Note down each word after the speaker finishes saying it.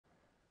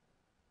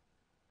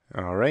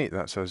Alright,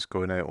 that's us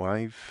going out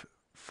live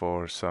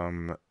for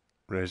some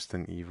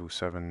Resident Evil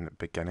 7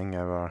 beginning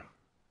hour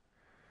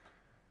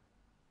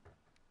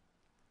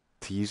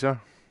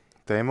teaser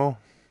demo,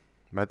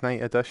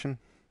 Midnight Edition.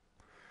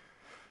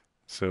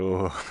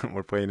 So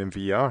we're playing in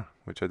VR,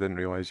 which I didn't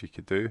realise you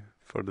could do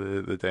for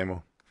the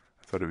demo.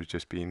 I thought it was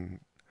just being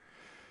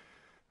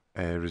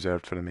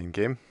reserved for the main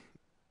game.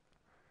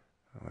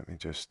 Let me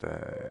just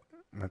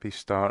maybe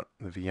start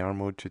the VR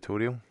mode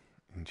tutorial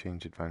and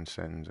change advanced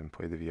settings and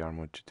play the VR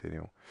mode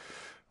tutorial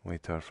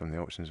later from the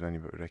options menu,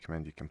 but we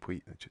recommend you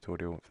complete the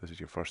tutorial if this is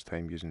your first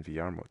time using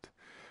VR mode.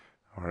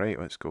 Alright,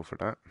 let's go for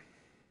that.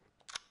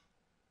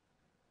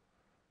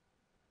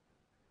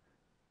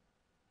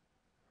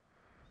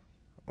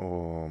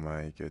 Oh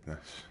my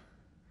goodness.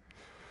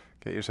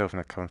 Get yourself in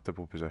a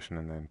comfortable position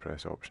and then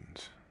press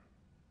options.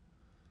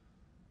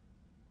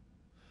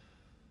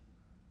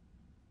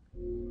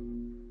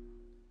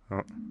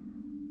 Oh.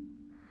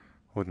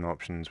 Holding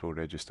options will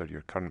register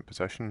your current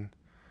position.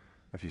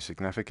 If you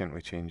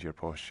significantly change your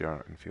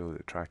posture and feel that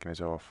the tracking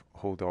is off,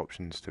 hold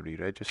options to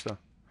re-register.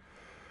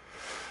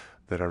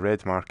 There are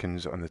red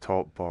markings on the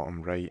top,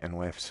 bottom, right and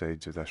left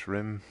sides of this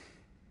room.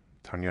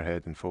 Turn your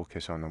head and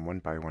focus on them one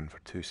by one for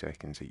 2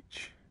 seconds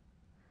each.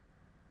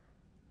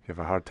 If you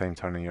have a hard time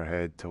turning your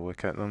head to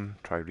look at them,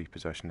 try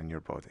repositioning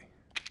your body.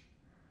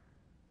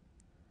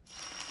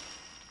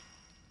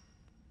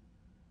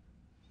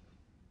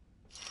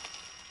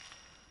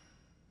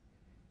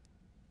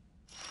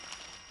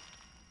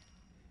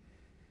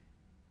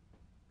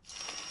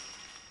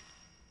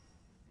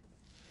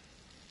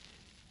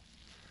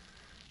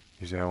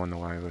 Use L on the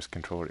wireless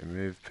controller to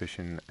move,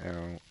 pushing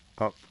L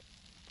up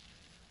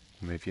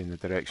will move you in the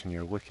direction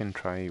you're looking.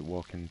 Try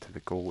walking to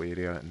the goal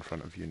area in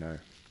front of you now.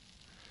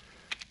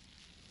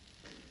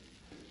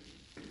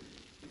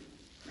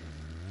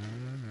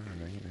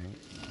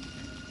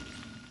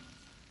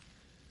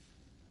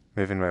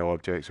 Moving while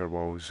objects or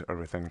walls are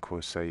within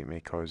close sight may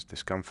cause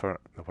discomfort.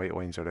 The white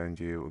lines around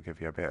you will give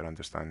you a better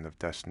understanding of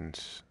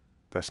distances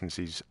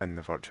in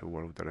the virtual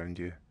world around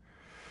you.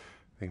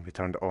 They can be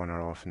turned on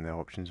or off in the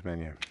options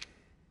menu.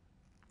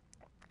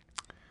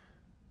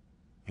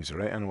 Use the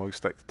right analog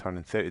stick to turn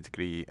in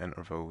 30-degree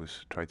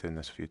intervals. Try doing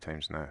this a few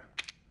times now.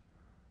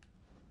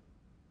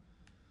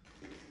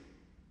 You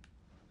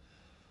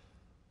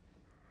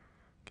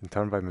can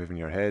turn by moving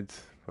your head,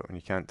 but when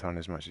you can't turn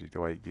as much as you'd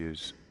like,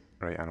 use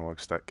right analog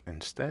stick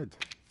instead.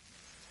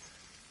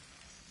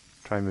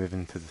 Try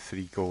moving to the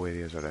 3 goal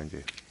areas around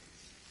you.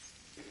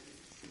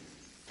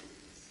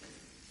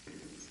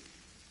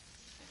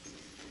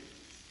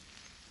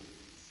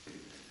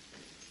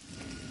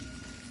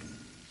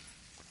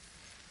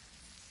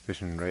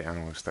 Pushing right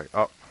analog stick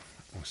up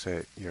will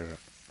set your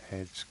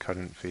head's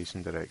current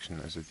facing direction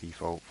as the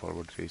default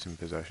forward facing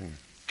position.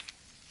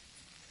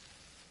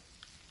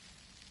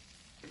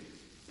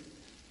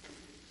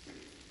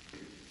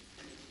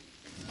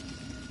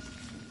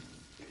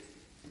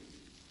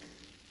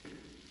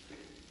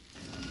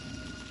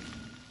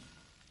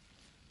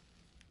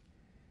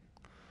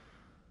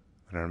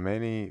 There are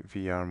many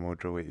VR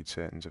mode related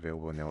settings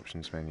available in the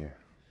options menu.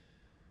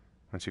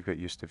 Once you've got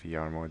used to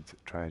VR mode,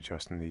 try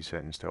adjusting these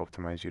settings to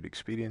optimise your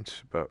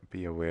experience, but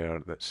be aware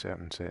that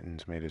certain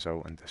settings may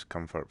result in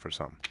discomfort for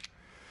some.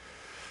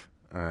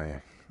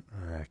 I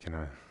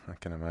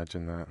can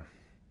imagine that.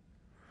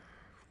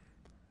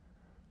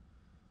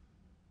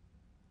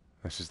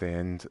 This is the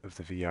end of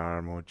the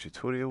VR mode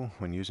tutorial.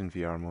 When using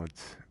VR mode,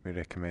 we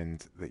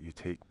recommend that you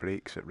take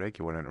breaks at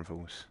regular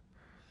intervals.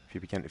 If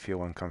you begin to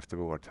feel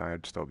uncomfortable or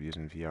tired, stop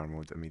using VR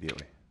mode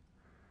immediately.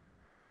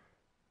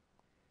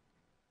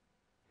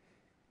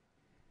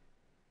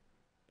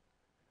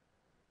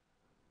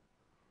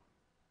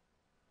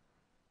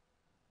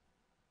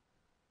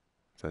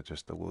 Is that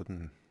just the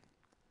loading?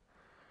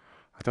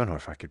 I don't know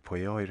if I could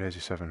play Elite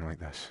Resi 7 like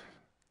this.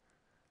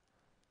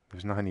 There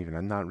was nothing even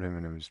in that room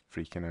and I was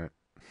freaking out.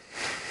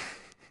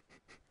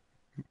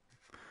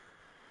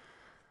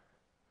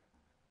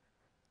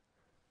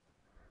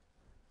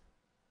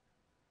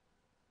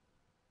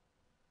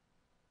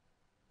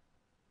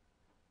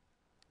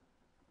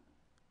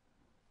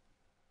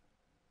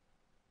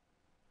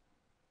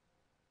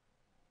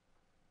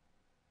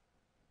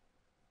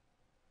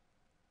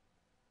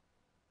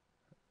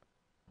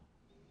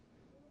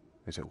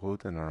 Is it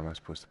loading or am I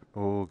supposed to...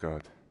 Oh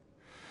god.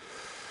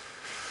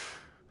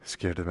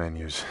 Scared of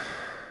menus.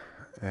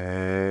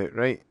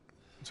 Right.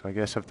 So I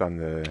guess I've done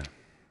the... Let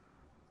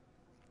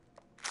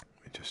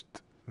me just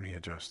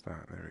readjust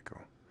that. There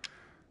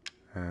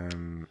we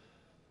go.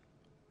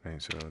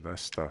 Right, so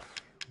this stuff.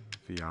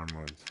 VR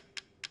mode.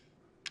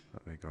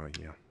 What we got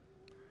here.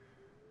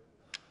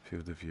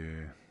 Field of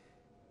view.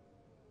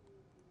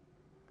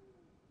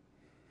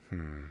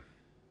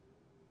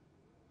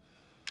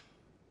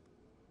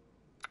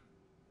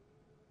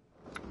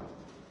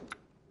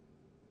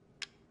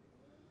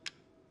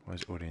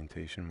 What's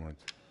orientation mode?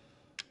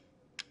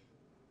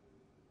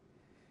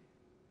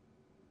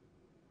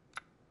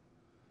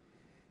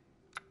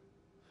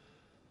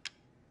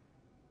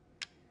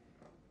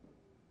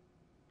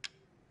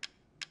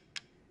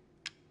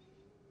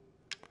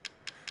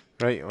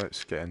 Right,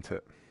 let's get into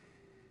it.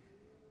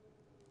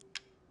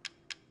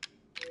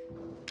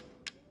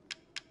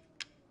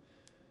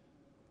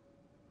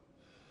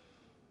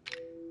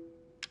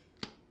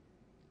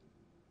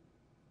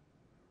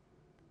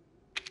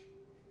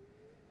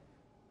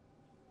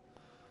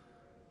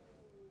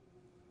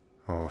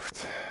 Oh,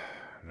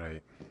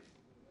 right.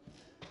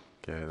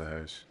 Get out of the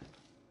house.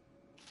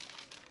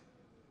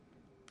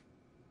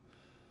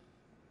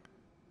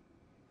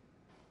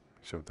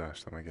 She'll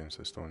dash them against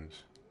the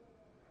stones.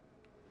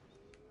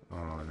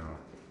 Oh no.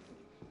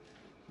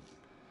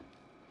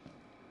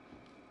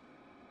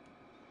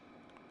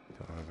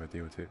 Don't have a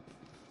videotape.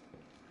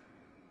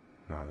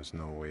 No, there's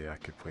no way I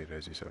could play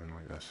Resi 7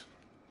 like this.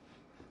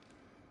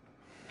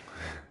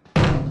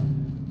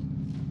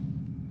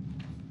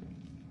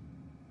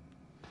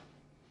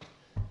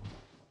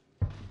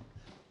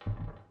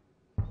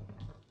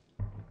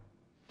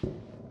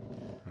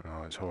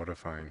 Oh, it's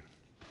horrifying.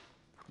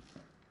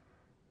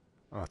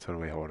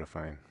 Utterly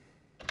horrifying.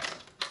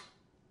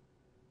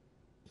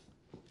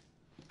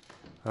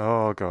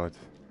 Oh god.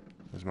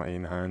 There's my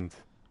own hand.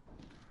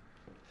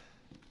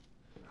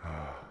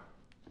 Oh.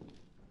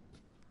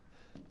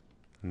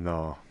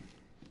 No.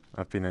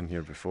 I've been in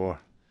here before.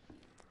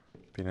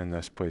 Been in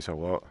this place a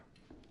lot.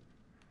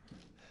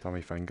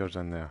 Dummy fingers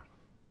in there.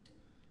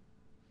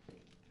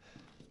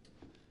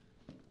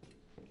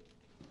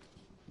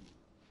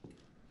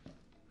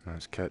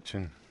 That's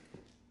kitchen.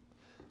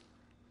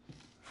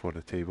 Before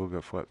the table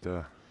got flipped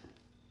over.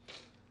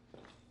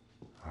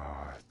 Oh,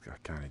 I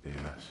can't do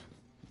this.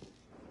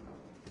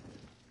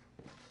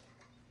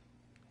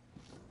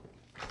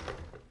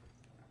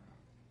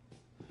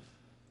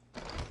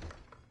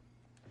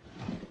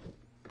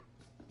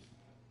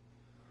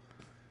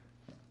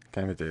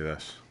 Can't do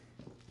this.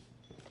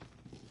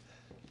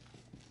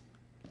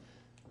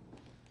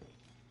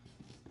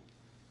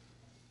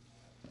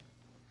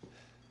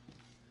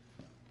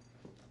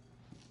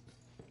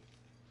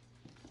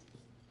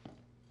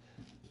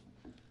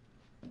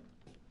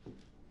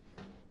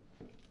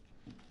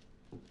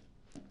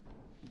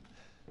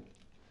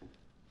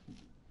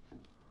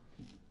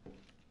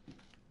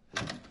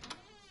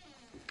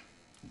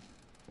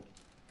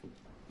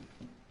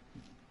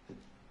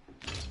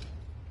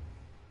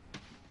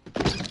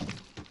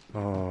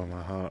 Oh,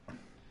 my heart.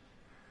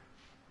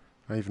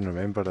 I even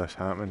remember this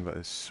happening, but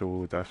it's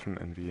so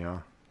different in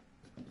VR.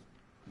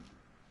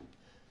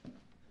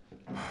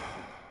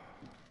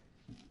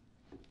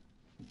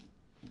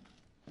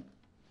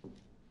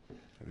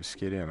 It was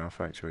scary enough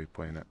actually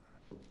playing it.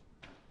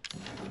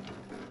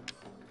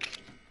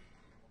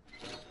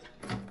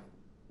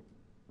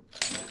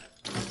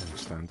 In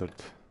standard.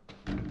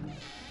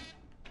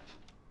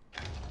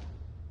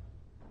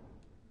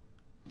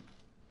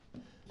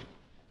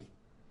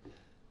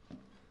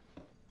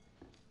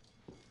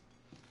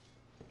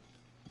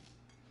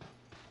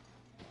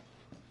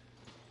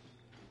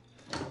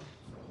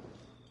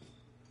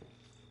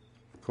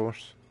 Of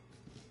course.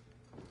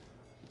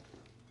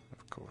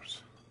 Of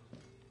course.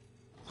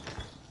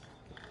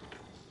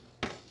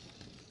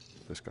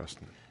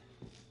 Disgusting.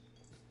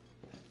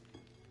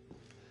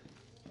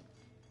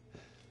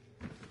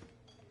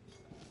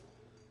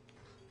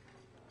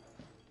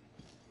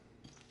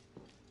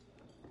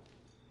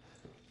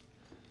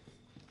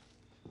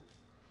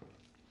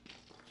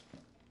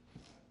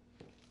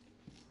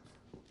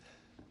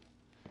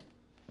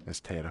 It's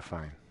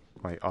terrifying.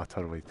 Like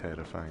utterly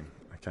terrifying.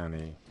 I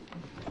can't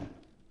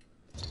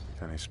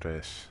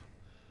stress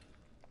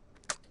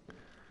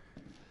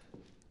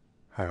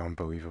how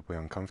unbelievably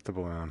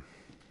uncomfortable I am.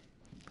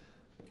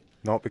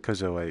 Not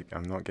because of like,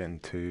 I'm not getting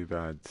too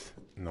bad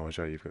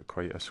nausea, you've got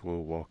quite a slow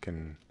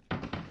walking.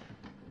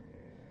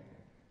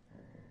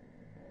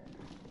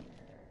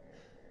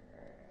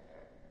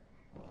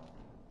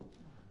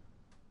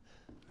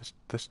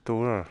 This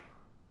door.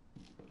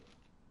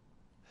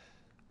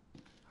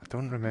 I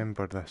don't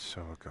remember this,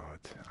 oh god.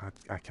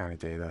 I can't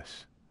do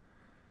this.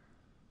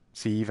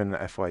 See, even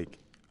if like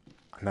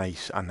a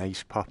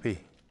nice puppy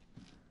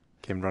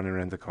came running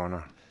around the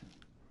corner,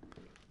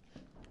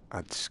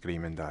 I'd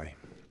scream and die.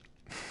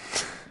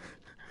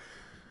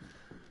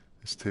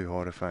 It's too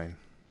horrifying.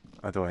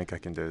 I don't think I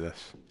can do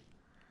this.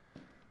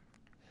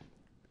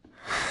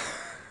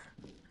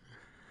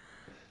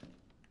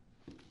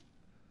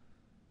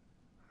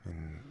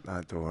 And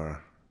that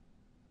door.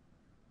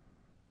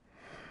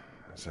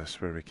 Is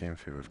this where we came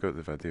through? We've got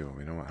the video,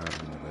 we know what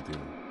happened in the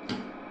video.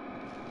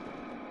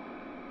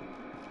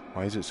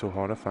 Why is it so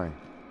horrifying?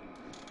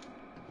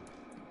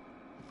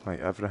 Like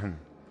everything.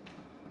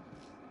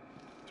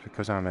 It's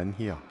because I'm in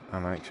here.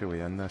 I'm actually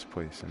in this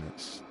place and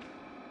it's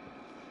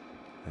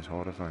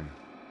horrifying.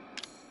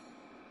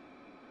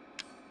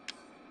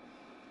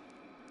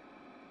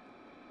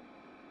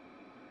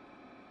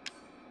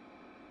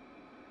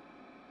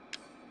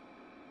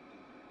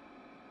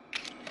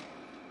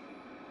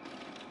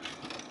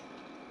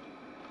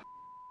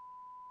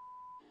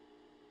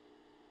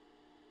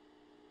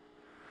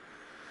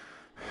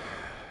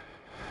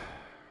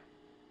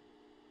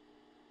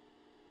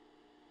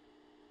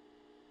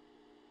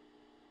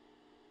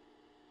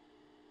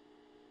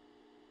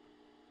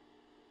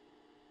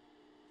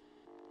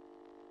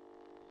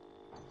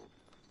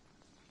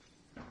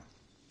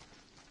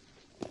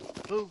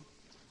 Boo.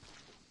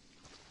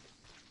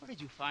 Where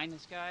did you find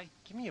this guy?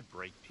 Give me a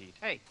break, Pete.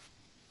 Hey,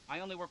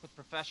 I only work with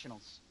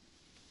professionals.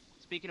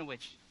 Speaking of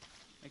which,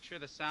 make sure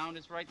the sound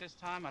is right this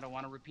time. I don't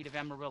want a repeat of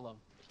Amarillo.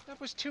 That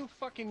was 2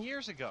 fucking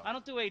years ago. I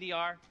don't do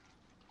ADR.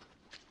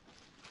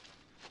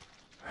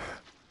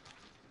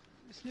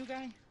 This new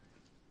guy? I'm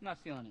not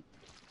feeling it.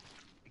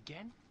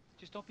 Again?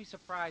 Just don't be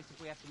surprised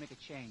if we have to make a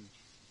change.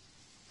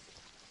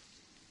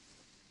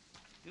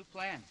 New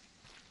plan.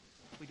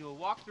 We do a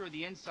walkthrough of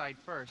the inside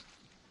first,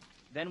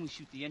 then we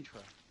shoot the intro.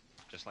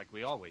 Just like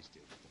we always do.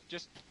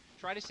 Just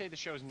try to say the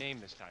show's name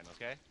this time,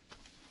 okay?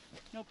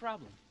 No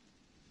problem.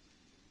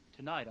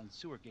 Tonight on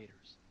Sewer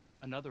Gators,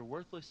 another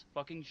worthless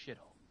fucking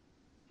shithole.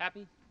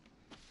 Happy?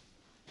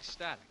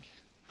 Ecstatic.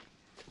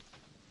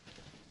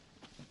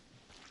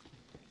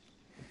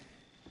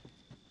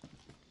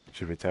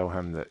 Should we tell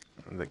him that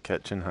the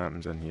kitchen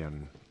happens in here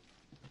and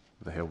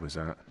the hell was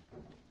that?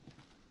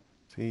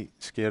 Is he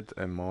scared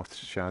of moths'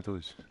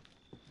 shadows?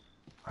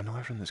 I know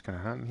everything that's going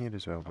to happen here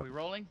as well, Are but... we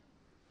rolling?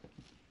 All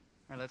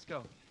right, let's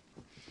go.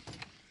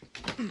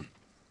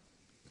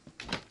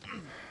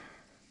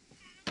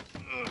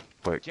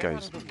 Look, Get guys,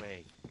 out of the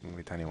way.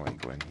 we don't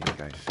want to go in here,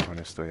 guys.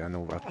 Honestly, I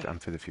know I'm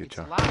for the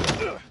future.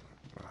 It's loud.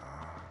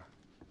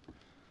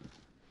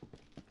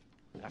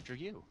 After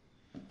you.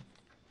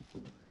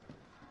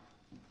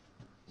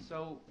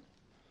 So,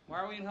 why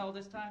are we in hell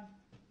this time?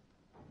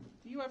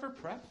 Do you ever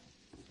prep?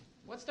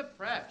 What's the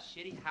prep?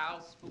 Shitty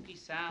house, spooky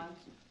sounds?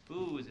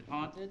 Ooh, is it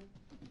haunted?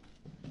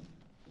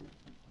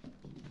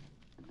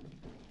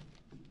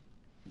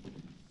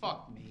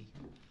 Fuck me.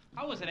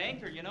 I was an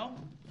anchor, you know?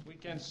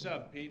 Weekend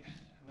sub, Pete.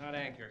 Not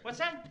anchor. What's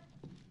that?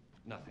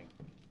 Nothing.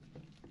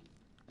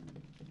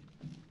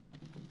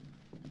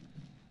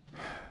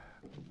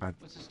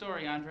 What's the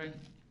story, Andre?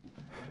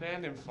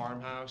 Abandoned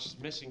farmhouse,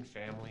 missing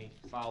family,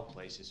 foul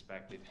play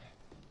suspected.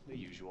 The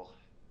usual.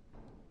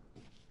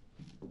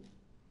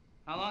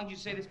 How long did you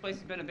say this place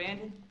has been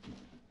abandoned?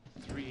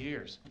 3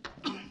 years.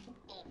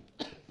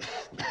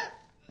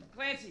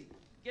 Clancy,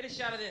 get a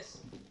shot of this.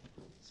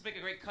 Let's make a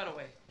great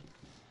cutaway.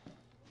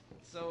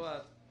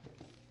 So,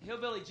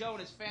 Hillbilly Joe and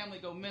his family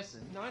go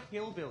missing. Not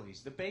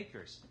hillbillies, the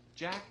Bakers.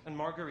 Jack and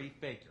Marguerite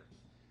Baker.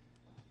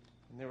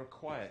 And they were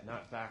quiet,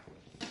 not backward.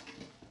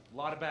 A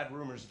lot of bad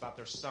rumors about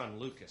their son,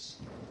 Lucas.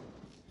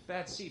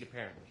 Bad seed,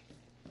 apparently.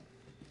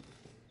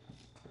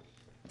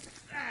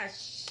 Ah,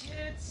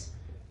 shit.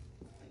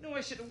 I knew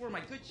I should have worn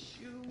my good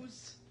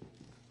shoes.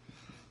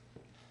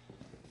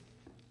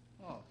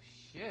 Oh,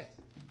 shit.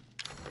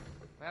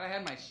 Glad I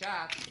had my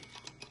shot.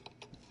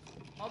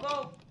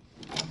 Although,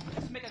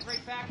 let's make a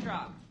great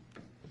backdrop.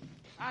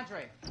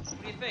 Andre,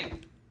 what do you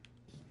think?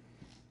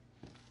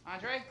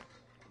 Andre?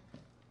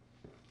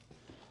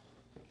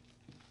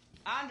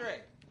 Andre!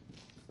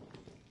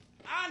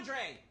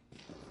 Andre!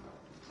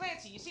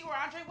 Clancy, you see where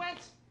Andre went?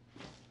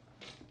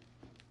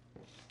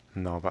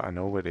 No, but I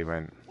know where he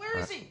went. Where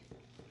is he?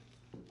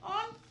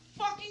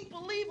 Unfucking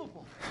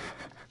believable.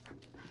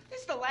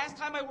 This is the last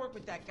time I work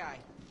with that guy.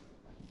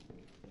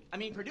 I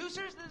mean,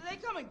 producers, they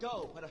come and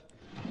go, but a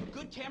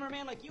good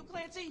cameraman like you,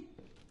 Clancy,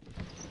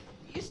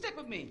 you stick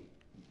with me.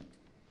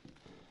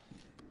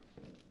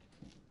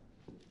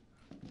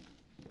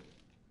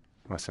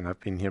 Listen, I've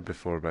been here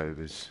before, but it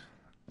was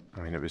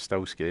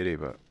still scary,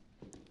 but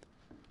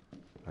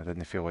I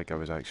didn't feel like I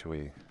was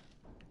actually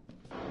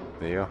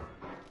there.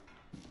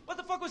 What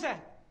the fuck was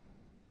that?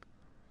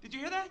 Did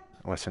you hear that?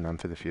 Listen, I'm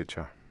for the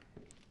future.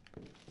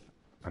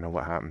 I know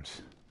what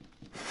happens.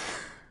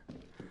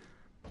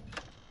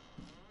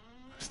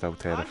 Still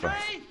terrified.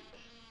 Andre!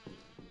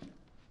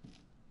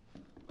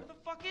 Where the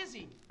fuck is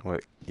he?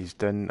 Look, he's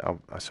done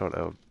a sort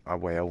of a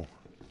well,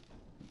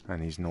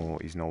 and he's no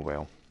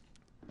well.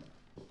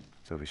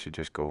 So we should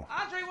just go.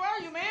 Andre, where are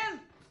you,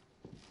 man?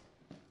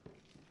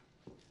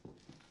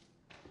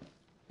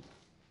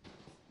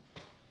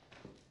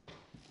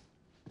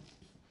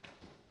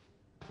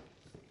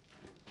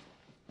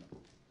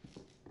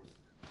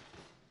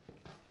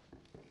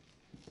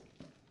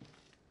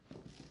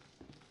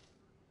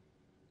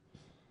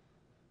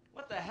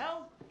 What the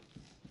hell?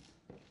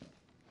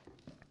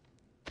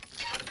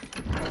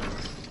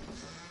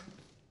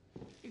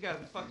 You gotta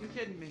be fucking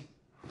kidding me.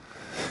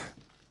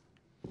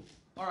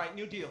 All right,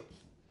 new deal.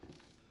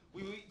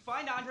 We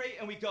find Andre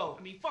and we go.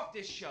 I mean, fuck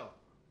this show.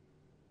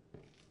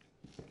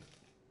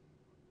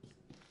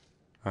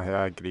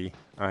 I agree.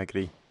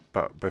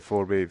 But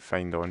before we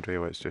find Andre,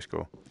 let's just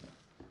go.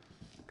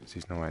 Because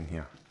he's not in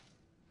here.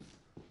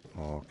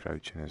 Oh,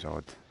 crouching is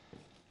odd.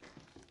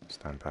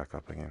 Stand back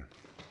up again.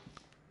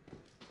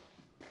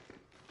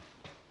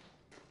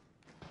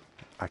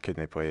 I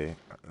couldn't play.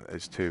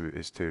 It's too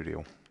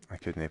real. I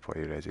couldn't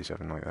play Resi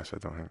 7 like this, I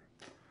don't think.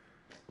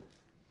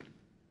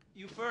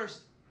 You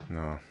first.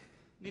 No.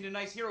 Need a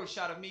nice hero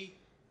shot of me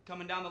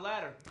coming down the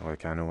ladder.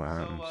 Like, I know what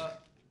happens. So,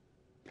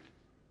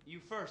 you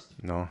first.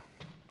 No,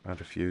 I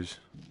refuse.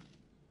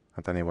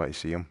 I didn't want to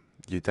see him.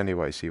 You didn't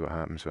want to see what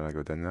happens when I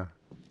go down there.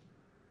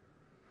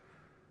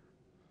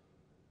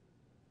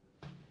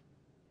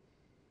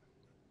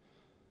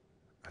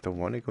 I don't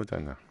want to go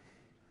down there.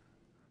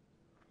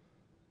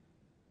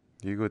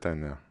 You go down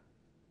there.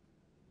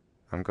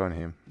 I'm going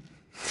home.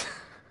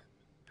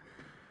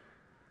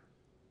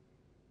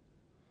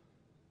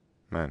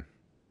 Man.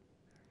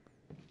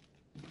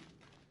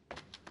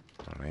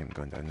 Alright, I'm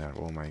going down there.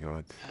 Oh my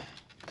god.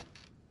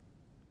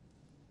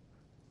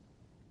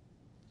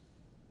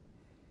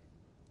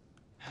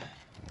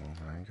 Oh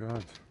my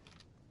god.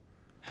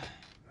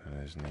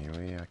 There is no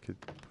way I could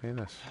play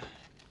this.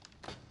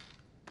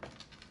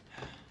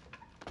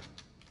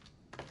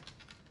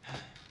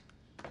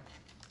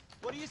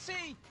 What do you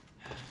see?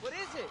 What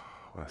is it?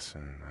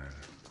 Listen, man.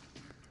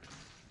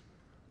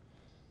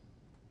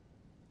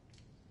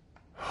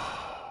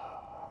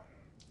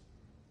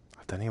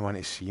 I didn't want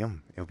to see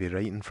him. He'll be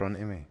right in front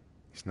of me.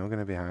 He's not going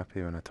to be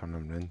happy when I turn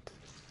him round.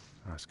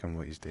 Ask him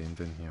what he's doing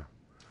down here.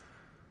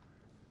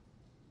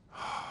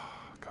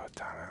 God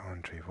damn it,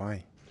 Andre,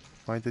 why?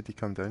 Why did he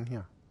come down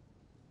here?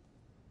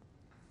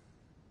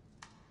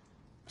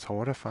 It's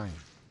horrifying.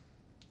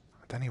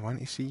 I didn't want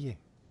to see you.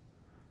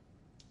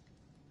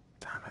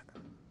 Damn it.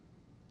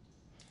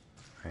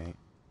 Right.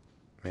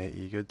 Mate,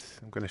 you good?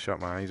 I'm going to shut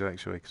my eyes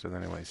actually because I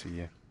don't want to see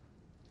you.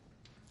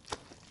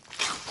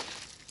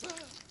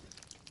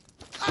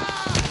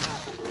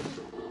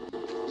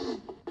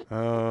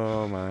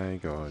 Oh my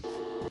god.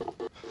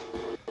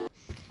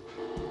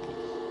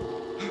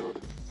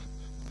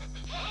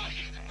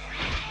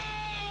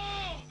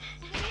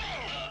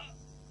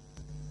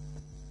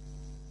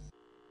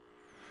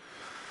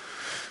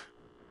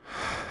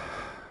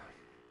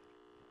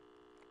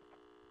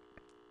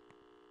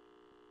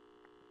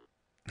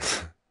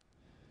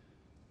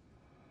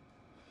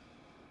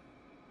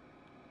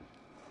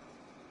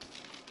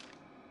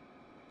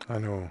 I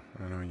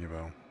know you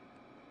will.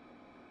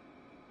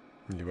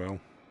 You will.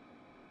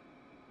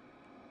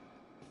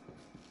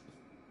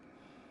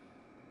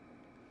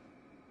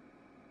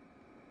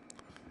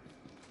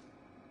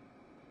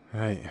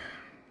 Right.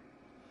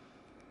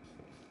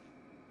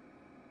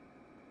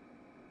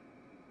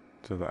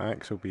 So the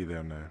axe will be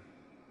there now.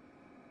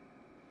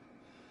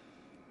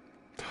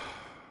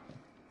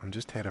 I'm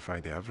just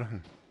terrified of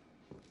everything.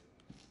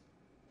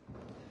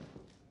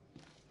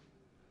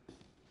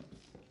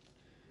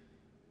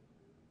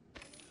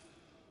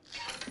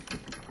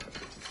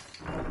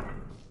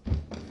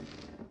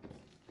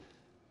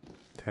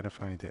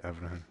 Terrified of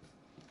everything.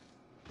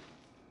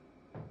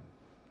 I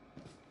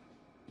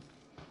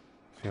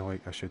feel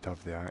like I should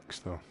have the axe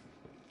though.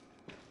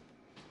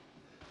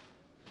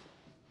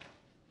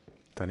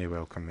 Didn't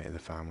welcome me to the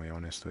family,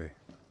 honestly.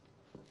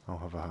 I'll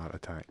have a heart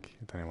attack.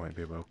 I didn't want to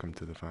be welcome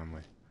to the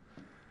family.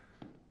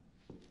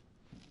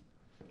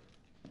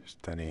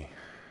 Just didn't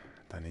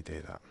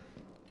do that.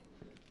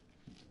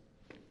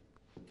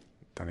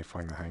 Didn't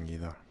fling the hang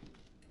either.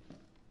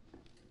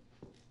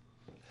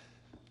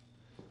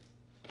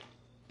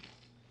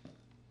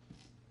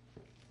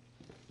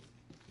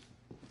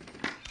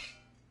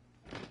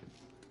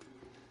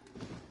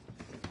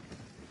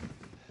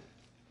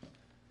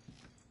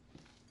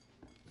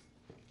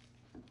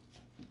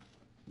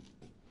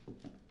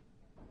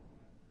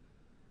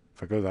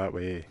 If I go that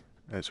way,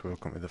 it's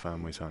welcome to the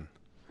family, son.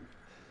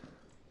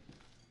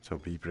 So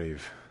be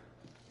brave.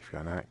 You've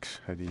got an axe.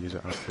 How do you use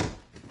it, Arthur?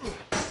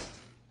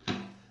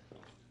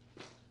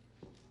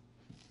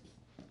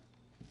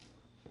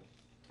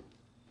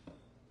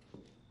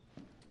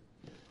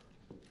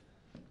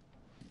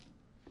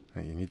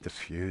 Right, you need the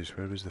fuse.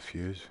 Where was the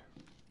fuse?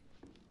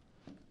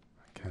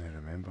 I can't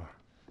remember.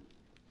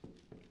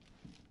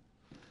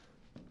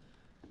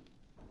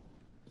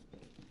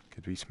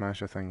 Could we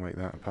smash a thing like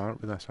that apart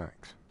with this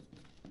axe?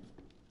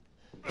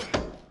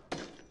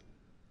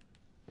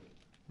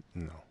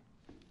 No.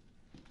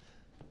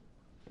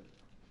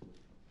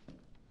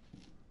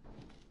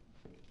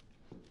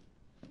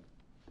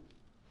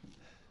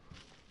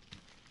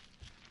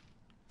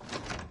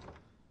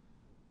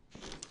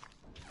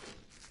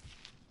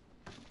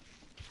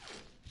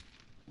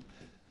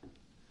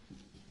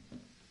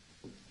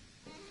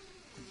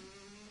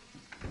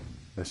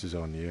 This is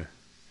on you.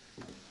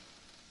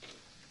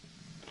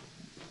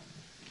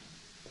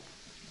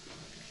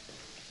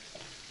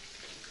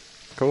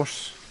 Of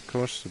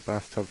course, a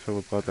bathtub full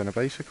of blood and a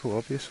bicycle,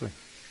 obviously.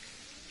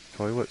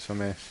 Toilet's a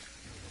mess.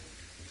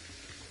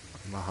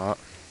 My heart.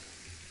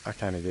 I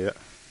can't do it.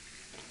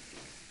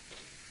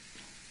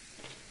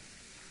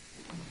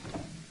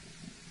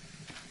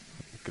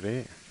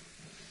 Great.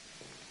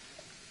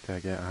 Did I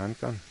get a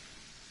handgun?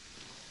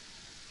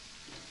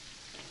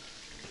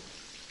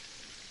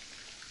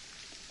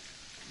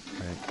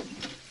 Right.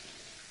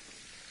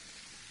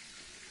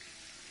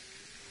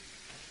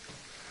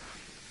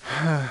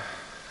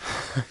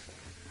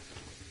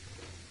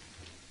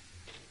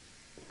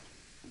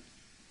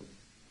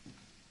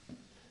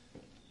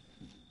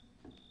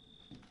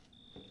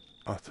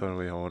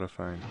 Utterly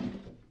horrifying.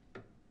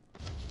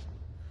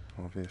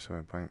 Obviously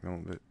a blank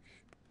notebook.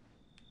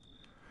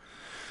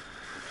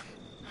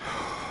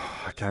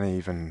 I can't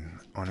even,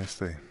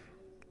 honestly.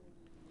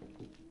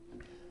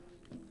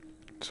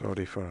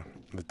 Sorry for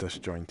the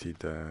disjointed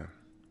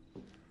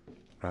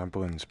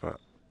ramblings, but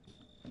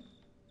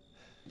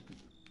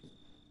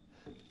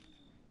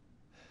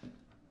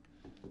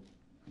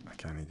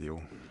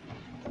ideal.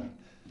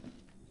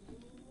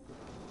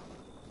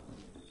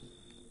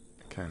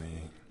 Can he?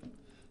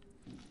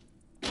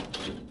 I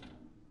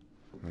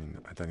mean,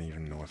 I don't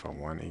even know if I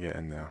want to get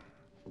in there.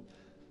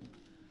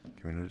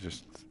 Can we not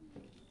just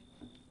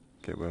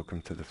get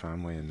welcome to the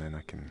family and then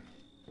I can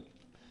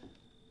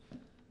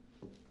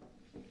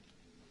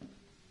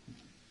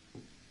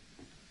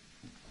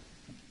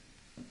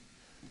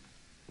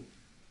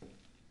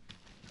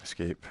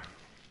escape?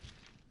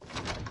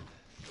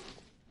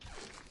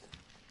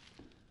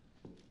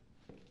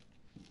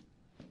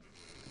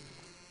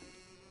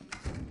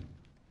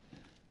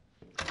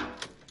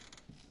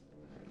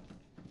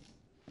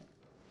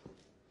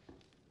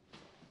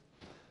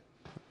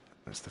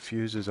 It's the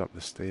fuses up the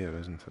stair,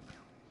 isn't it?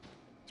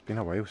 It's been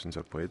a while since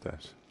I've played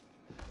this.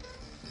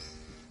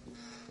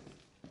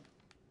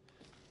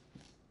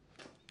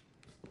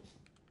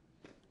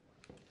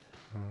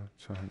 Oh,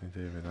 something to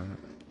do with that.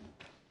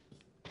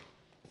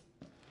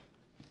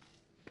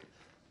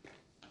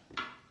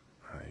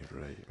 Aye,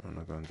 right, we're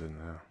not going down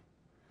there.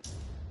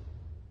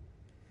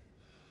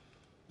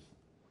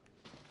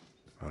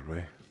 Are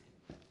we?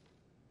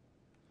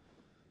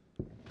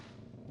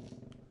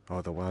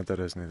 Oh, the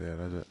ladder isn't there,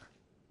 is it?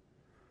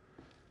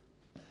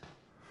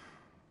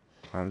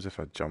 What happens if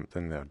I jumped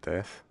in there?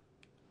 Death?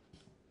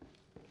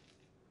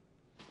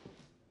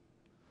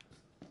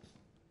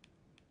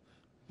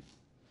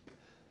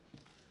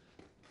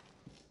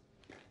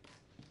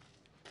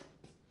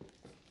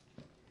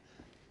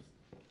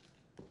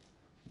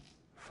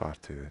 Far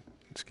too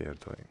scared,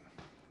 like.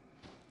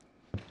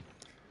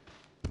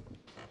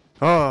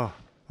 Oh!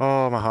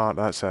 Oh, my heart,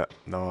 that's it.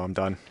 No, I'm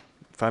done.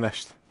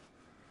 Finished.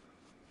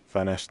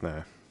 Finished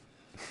now.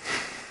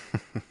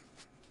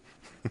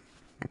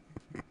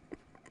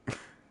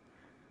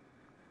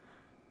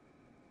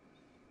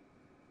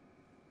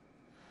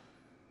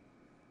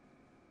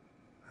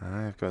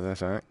 I've got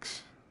this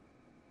axe.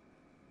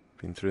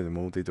 Been through the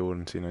mouldy door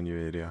and seen a new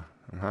area.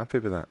 I'm happy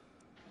with that.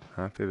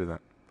 Happy with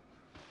that.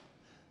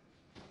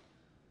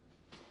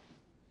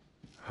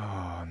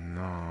 Oh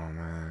no,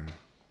 man.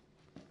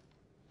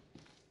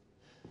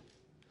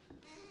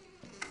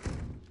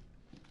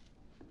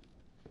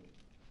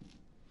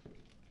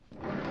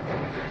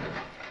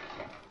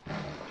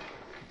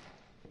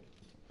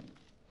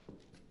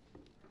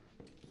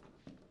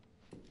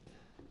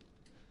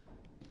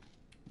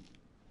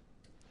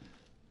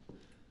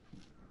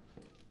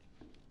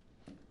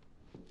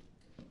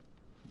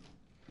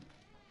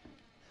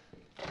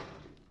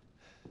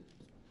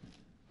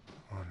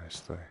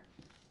 Honestly.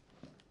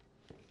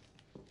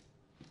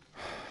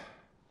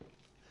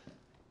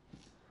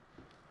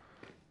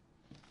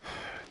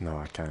 No,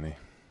 I can't.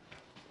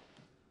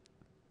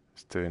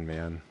 It's doing me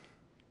in.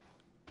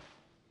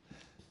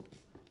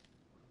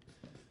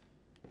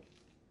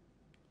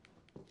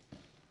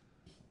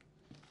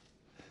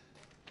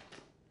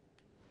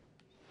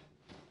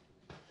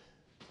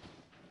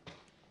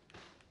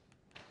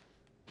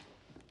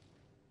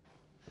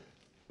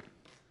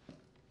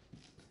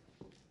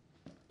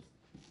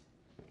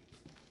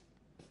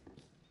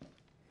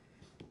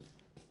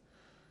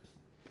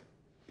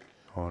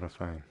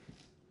 Horrifying.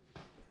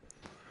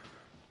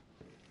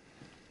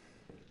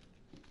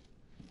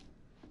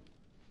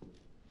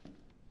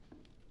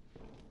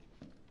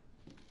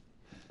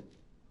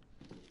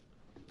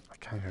 I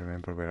can't even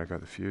remember where I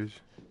got the fuse.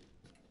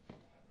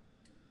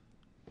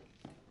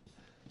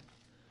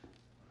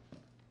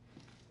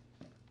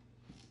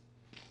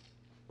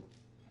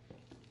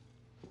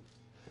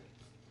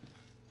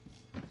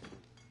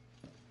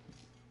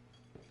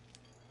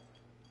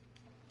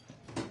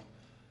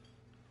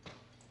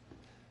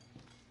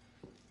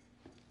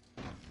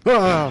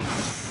 Oh,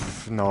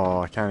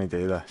 no, I can't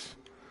do this.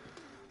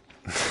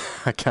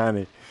 I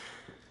can't.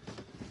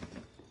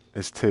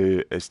 It's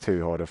too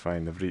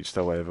horrifying. They've reached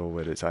a level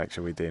where it's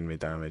actually doing me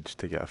damage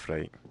to get a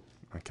fright.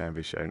 I can't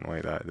be shouting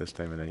like that at this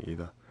time of night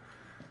either.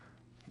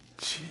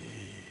 Jeez.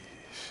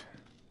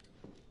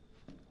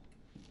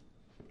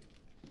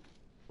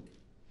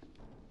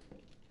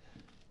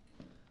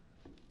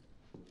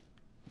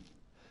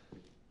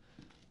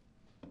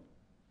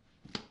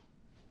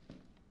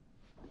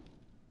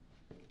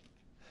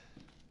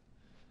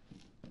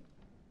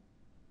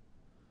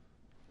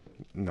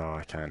 No,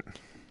 I can't.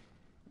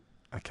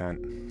 I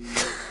can't.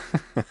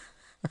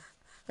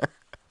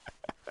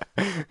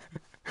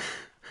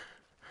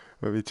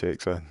 Let me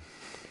check, son.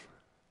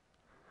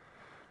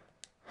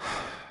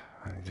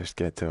 I just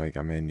get to like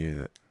a menu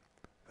that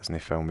doesn't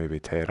fill me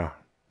with terror.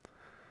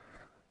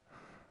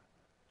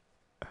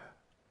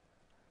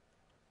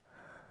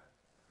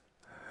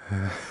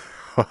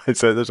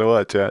 So there's a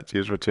lot of chat.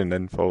 Cheers for tuning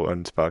in, Fault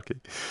and Sparky.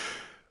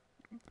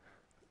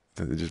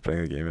 Did they just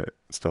bring the game out?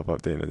 Stop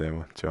updating the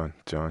demo,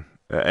 John.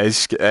 It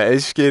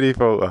is scary,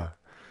 Falter.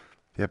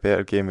 Be a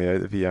better game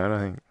without the VR, I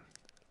think.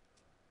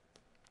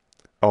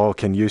 Oh,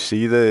 can you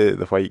see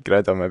the white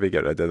grid? I'll maybe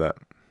get rid of that.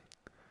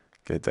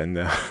 Get in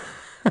there.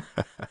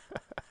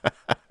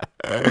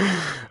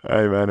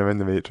 Aye man, I'm in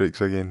the Matrix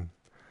again.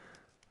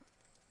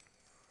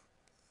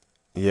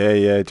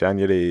 Yeah,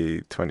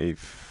 January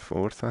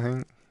 24th, I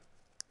think.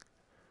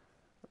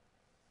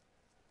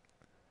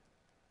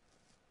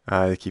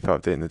 They keep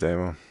updating the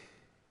demo.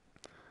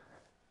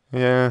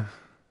 Yeah.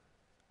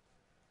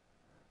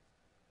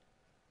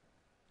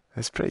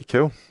 It's pretty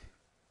cool.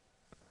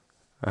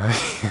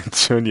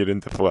 Showing you're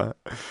into flat.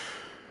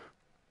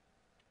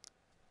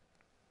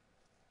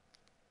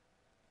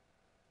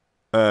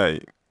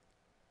 Aye.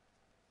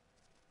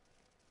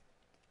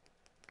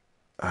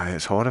 Aye,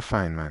 it's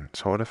horrifying, man.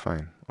 It's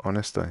horrifying.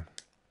 Honestly.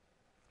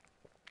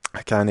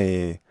 I can't.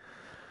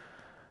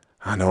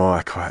 I know,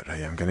 I quite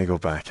right. I'm gonna go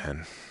back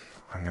in.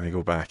 I'm gonna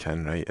go back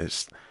in, right?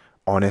 It's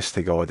honest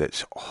to God,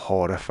 it's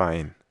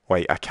horrifying.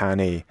 Like I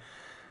can't.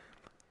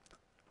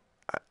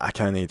 I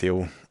can't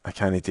deal. I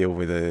can't deal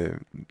with the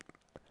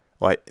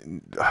like.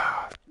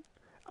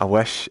 I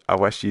wish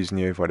you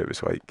knew what it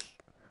was like.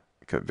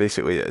 'Cause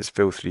basically, it's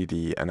full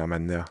 3D, and I'm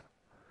in there.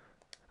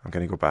 I'm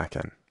gonna go back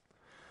in.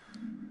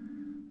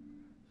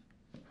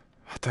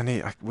 I don't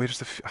know. Where's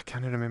the? I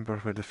can't remember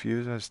where the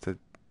fuse is to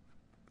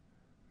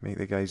make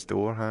the guy's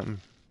door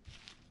happen.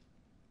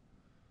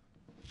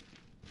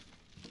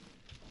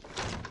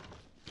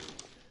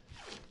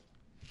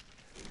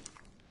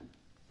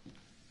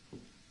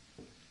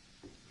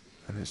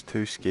 And it's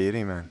too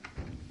scary, man.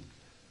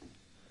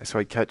 It's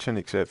like Kitchen,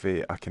 except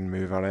for I can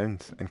move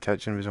around. And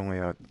Kitchen was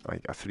only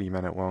like a 3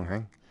 minute long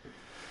thing.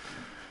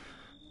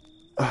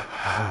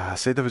 I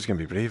said I was gonna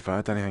be brave, but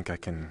I don't think I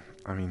can.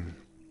 I mean,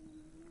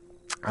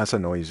 that's a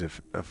noise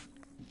of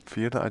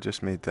fear that I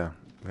just made there,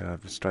 where I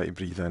was trying to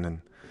breathe in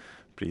and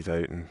breathe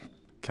out and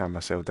calm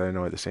myself down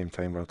all at the same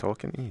time while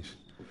talking to you.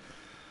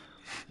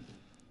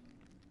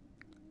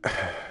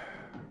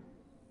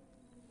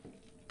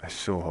 It's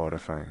so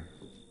horrifying.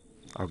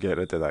 I'll get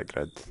rid of that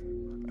grid.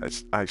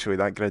 It's actually,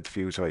 that grid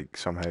feels like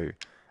somehow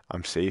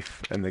I'm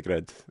safe in the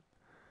grid,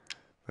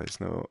 but it's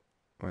not.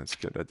 Let's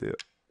get rid of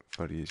it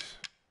for ease.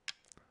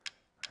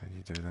 How do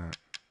you do that?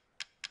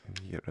 How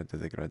do you get rid of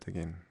the grid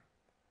again?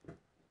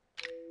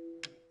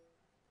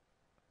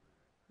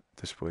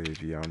 Display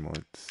VR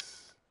mods.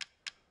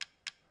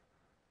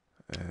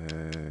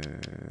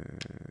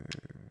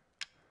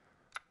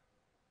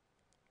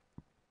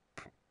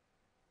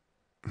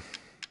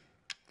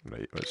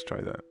 Right, let's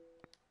try that.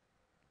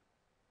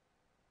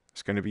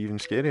 It's going to be even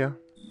scarier.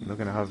 I'm not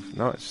going to have...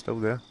 No, it's still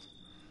there.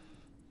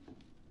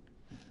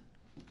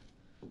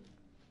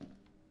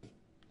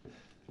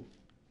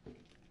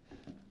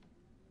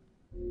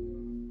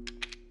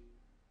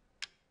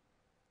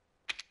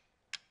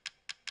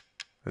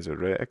 Is it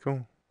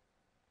reticle?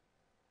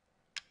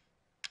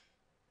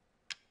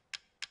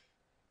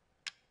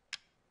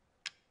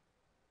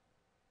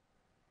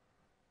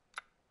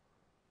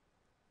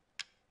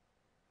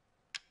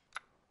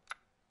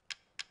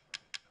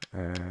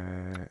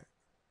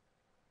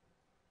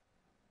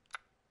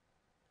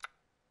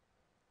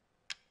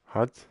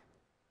 HUD?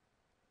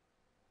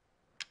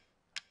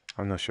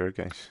 I'm not sure,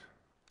 guys.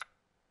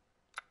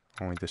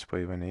 Only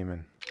display when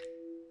aiming.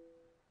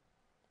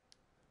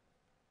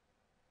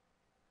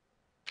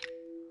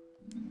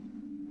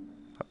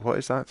 What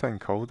is that thing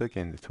called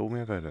again? They told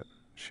me about it.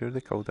 Sure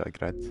they called it a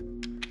grid.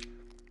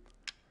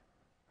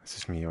 This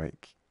is me,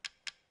 like,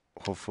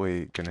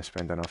 hopefully gonna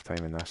spend enough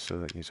time in this so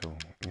that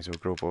you'll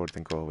grow bored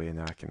and go away, and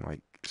I can,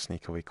 like,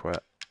 sneakily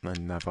quit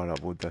and never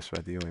upload this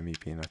video of me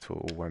being a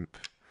total wimp.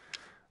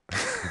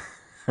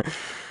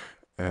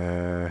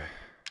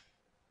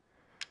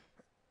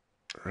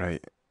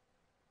 Right.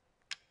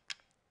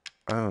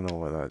 I don't know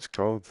what that's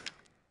called.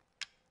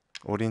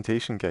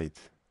 Orientation guide.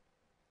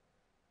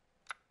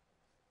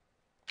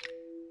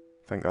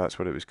 I think that's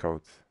what it was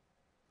called.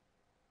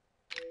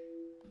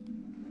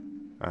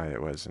 Aye,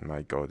 it was, and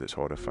my god, it's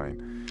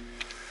horrifying.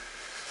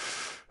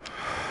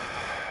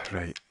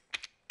 Right.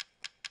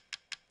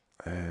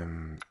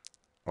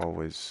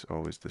 Always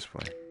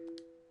display.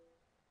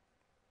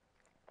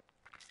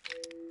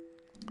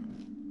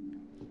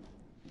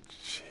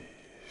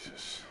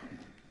 Jesus.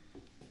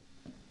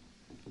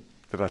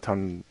 Did I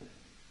turned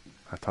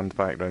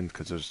back round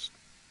because there's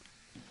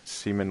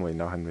seemingly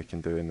nothing we can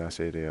do in this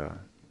area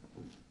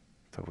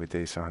till we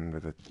do something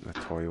with the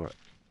toilet.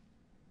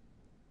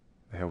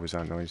 The hell was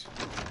that noise?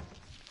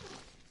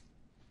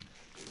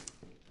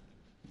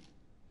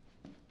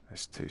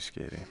 It's too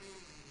scary.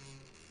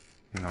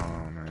 No,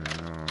 man,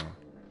 no.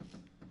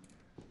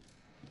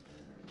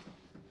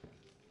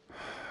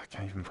 I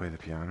can't even play the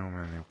piano,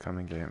 man. They'll come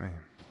and get me.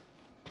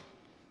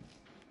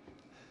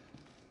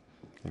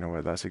 You know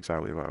what? That's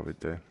exactly what I would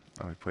do.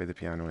 I would play the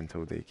piano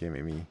until they came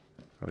to me.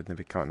 I wouldn't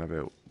be cutting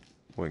about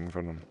looking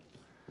for them.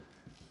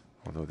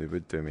 Although they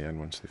would do me in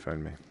once they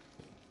found me.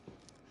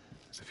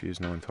 Is the fuse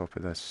not on top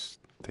of this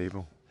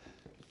table?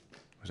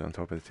 Was it on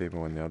top of the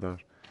table on the other?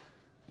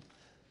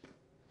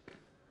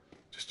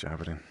 Just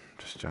jabbering.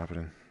 Just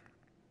jabbering.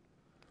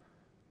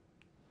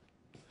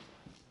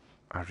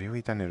 I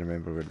really didn't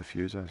remember where the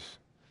fuse is.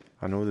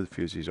 I know the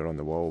fuses are on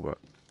the wall, but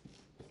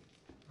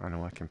I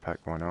know I can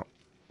pick one up.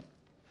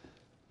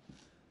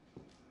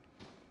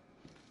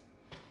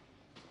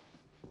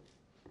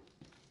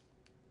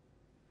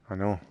 I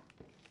know.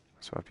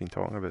 That's what I've been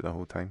talking about the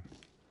whole time.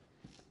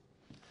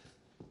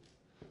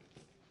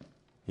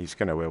 he's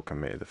going to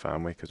welcome me to the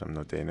family because I'm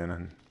not doing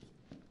anything.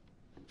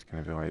 He's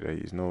going to be like, right,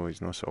 he's no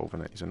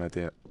solving it, he's an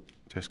idiot.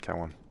 Just kill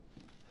him.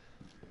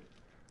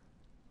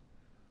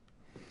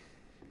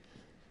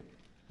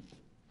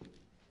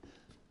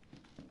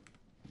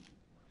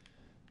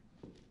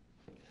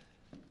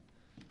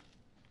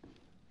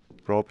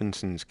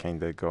 Robinson's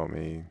kind of got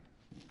me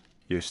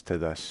used to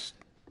this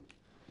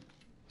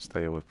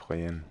style of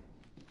playing.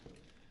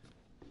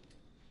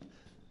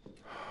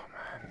 Oh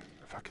man,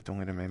 if I could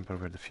only remember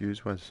where the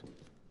fuse was.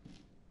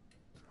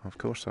 Of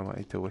course I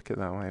wanted to look at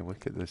that. I want to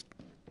look at this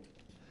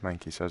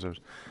manky scissors.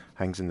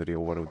 Things in the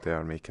real world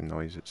there making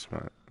noise. It's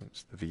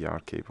the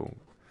VR cable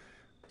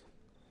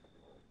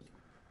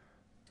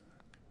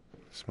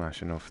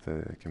smashing off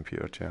the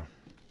computer chair.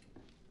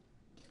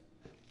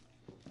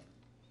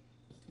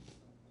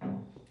 Where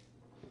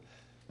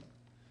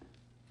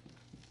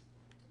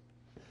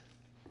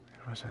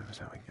was it? Was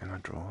it like in a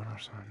drawer or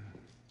something?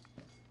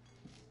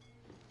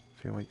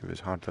 I feel like it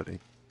was harder to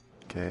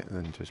get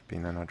than just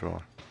being in a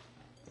drawer.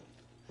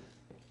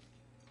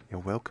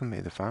 You'll welcome me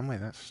to the family,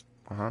 that's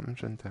what happens,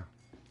 isn't it?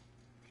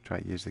 You try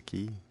to use the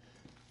key.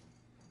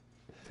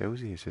 It tells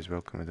you, it says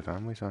welcome to the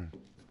family, son.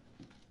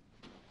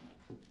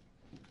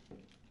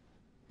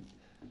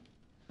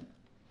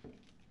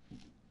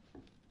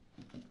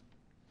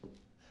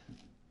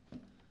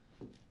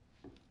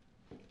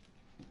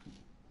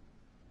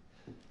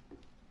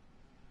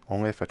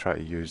 Only if I try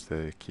to use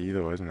the key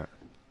though, isn't it?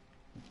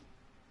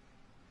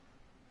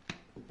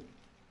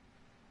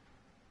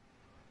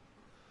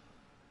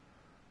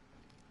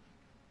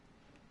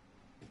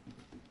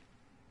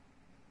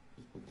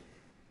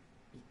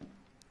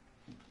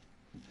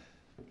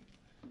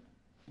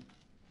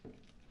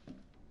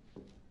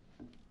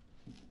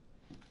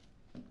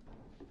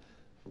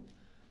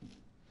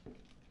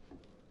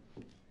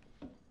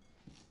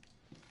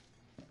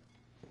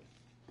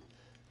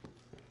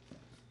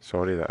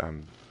 Sorry that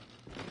I'm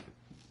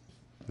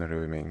not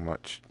really making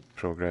much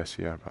progress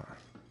here, but I'm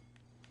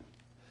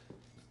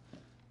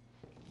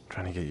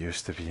trying to get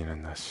used to being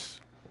in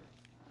this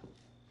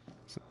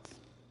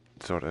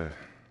sort of...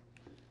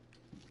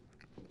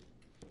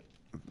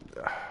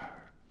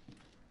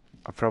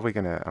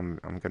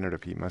 I'm gonna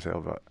repeat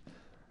myself, but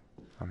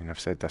I mean I've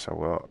said this a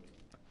lot,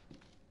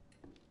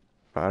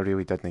 but I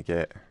really didn't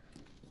get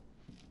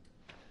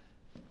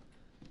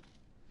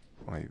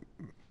like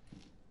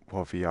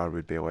what VR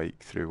would be like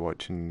through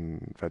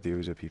watching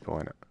videos of people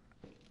in it.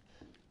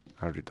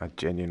 I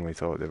genuinely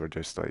thought they were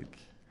just like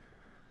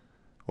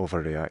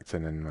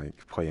overreacting and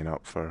like playing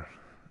up for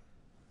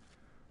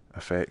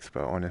effect,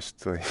 but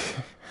honestly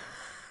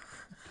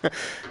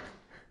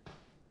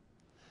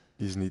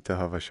you need to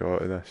have a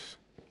shot of this.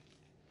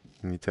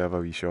 You need to have a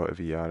wee shot of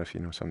VR if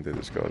you know somebody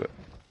that's got it.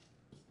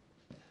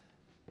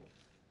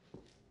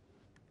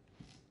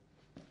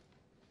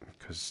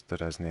 Because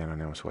there isn't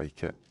anything else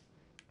like it.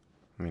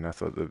 I mean, I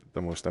thought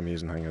the most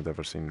amazing thing I'd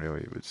ever seen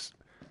really was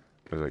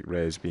like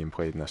Res being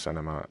played in a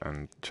cinema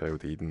and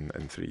Child Eden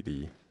in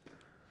 3D,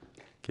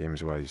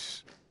 games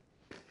wise,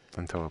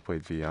 until I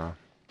played VR.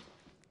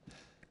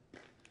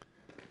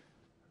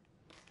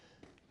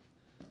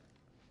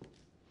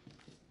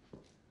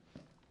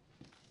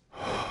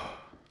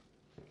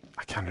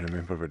 I can't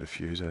remember where the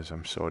fuse is,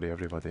 I'm sorry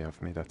everybody,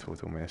 I've made a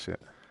total mess of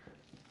it.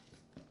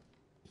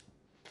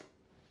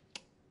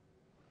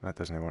 That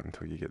doesn't work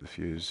until you get the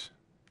fuse.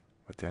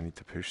 But do I need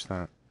to push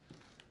that?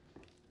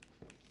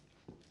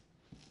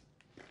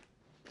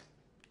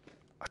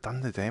 I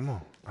done the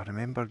demo. I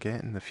remember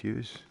getting the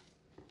fuse.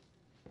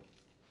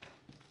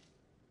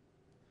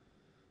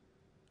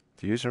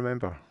 Do you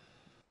remember?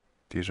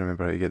 Do you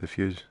remember how to get the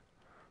fuse?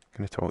 I'm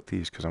going to talk to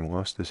you because I'm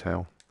lost as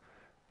hell.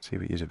 See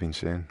what you have been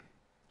saying.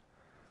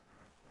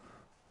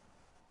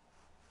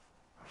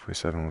 Hopefully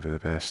 7 will be the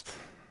best.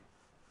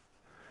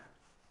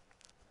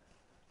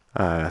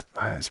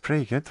 It's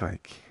pretty good,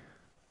 like.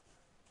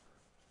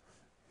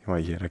 You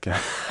want to hear a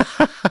girl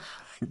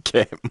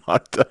get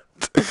murdered?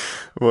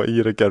 Want to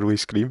hear a girly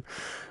scream?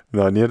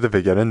 No, near the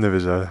beginning there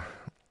was a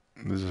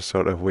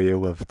sort of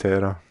wail of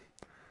terror.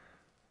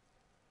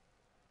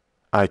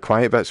 Aye,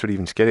 quiet bits were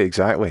even scary,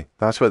 exactly.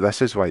 That's what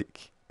this is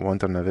like,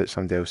 wandering about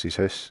somebody else's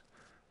house.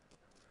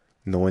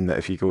 Knowing that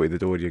if you go to the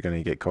door you're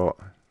going to get caught.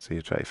 So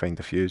you try to find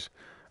the fuse.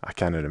 I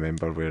can't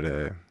remember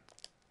where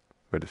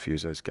the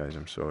fuse is, guys,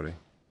 I'm sorry.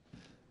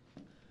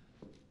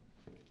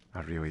 I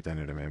really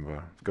didn't remember.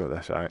 I've got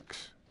this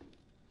axe.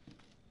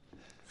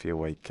 Feel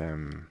like,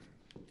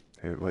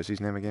 what's his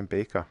name again?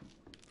 Baker?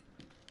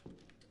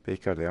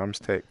 Baker, the Arms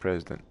Tech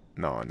president?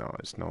 No,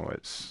 it's not.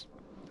 It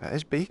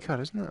is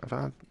Baker, isn't it?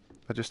 Have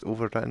I just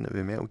overwritten it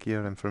with Metal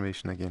Gear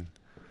information again?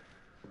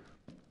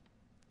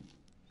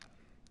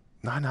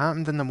 Nothing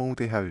happened in the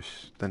mouldy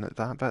house.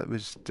 That bit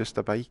was just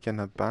a bike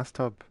in a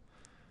bathtub.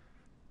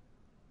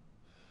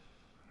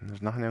 And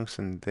there's nothing else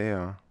in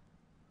there.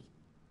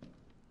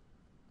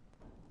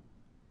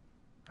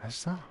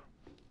 Is there?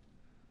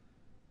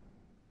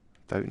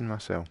 Doubting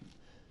myself.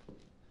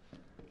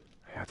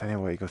 I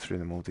don't want to go through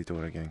the mouldy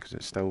door again because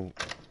it's still,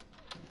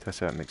 to a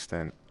certain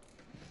extent,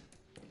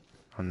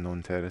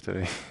 Unknown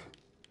territory.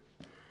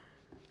 I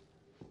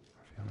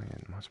feel like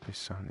it must be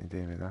something to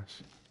do with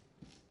this.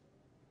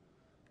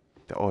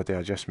 Oh, did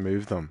I just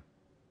move them?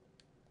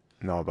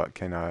 No, but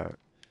can I...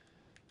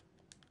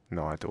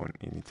 No, I don't.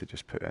 You need to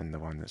just put in the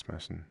one that's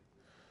missing.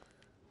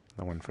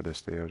 The one for the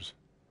stairs.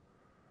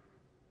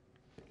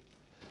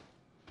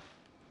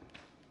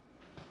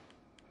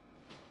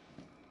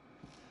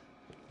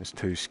 It's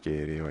too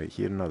scary, like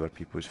hearing other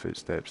people's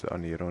footsteps that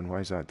aren't your own. Why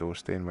is that door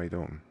staying wide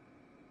open?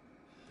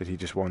 Did he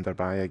just wander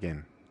by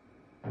again?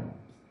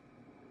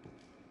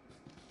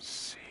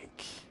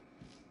 Sake.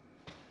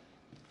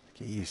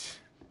 Look at these.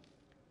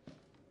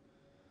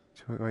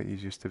 So look like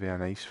these used to be a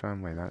nice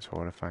family. That's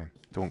horrifying.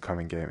 Don't come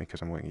and get me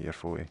because I'm looking at your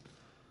photo.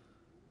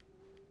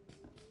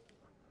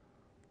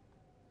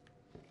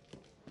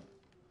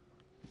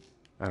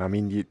 And I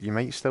mean, you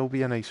might still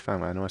be a nice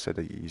family. I know I said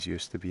that he's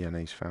used to be a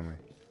nice family.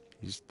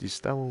 You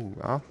still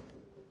are.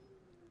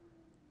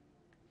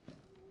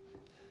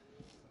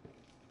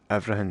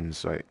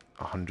 Everything's like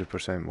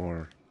 100%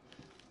 more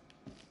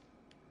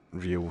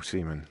real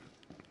seeming.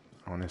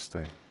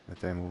 Honestly, the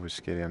demo was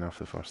scary enough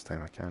the first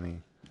time.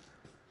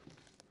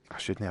 I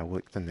shouldn't have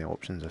looked in the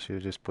options. I should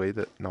have just played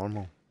it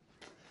normal.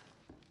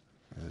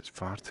 It's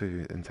far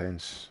too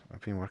intense.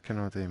 I've been working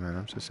all day, man.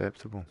 I'm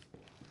susceptible,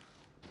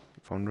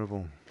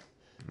 vulnerable.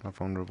 I'm a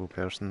vulnerable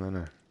person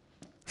now.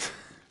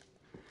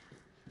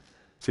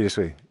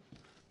 Seriously,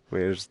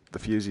 where's the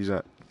fuses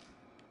at?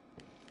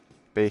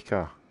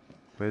 Baker,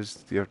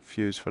 where's your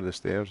fuse for the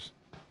stairs?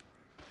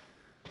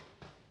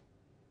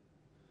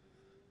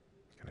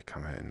 He's gonna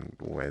come out and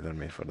weather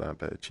me for that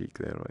bit of cheek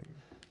there, like.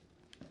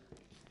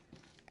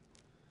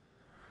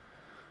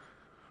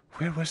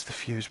 Where was the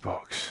fuse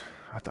box?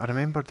 I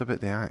remembered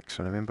about the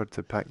axe. I remembered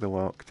to pick the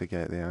lock to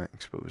get the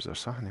axe, but was there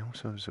something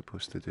else I was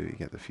supposed to do to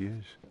get the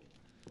fuse?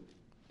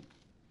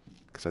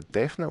 Because I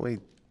definitely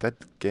did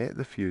get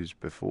the fuse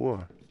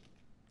before.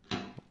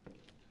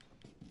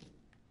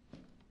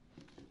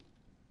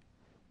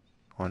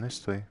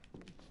 Honestly.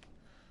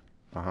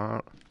 My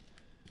heart.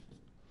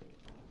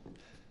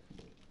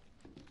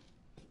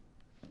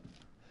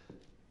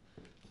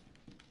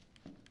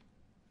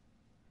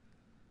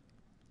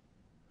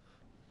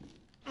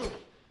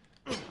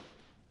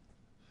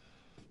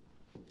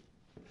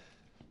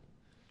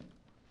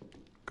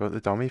 Got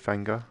the dummy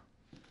finger.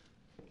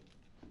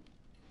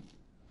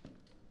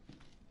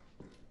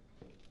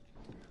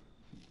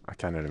 I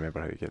can't remember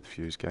how to get the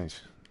fuse,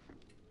 guys.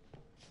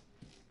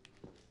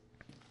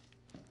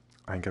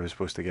 I think I was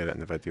supposed to get it in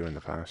the video in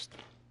the past.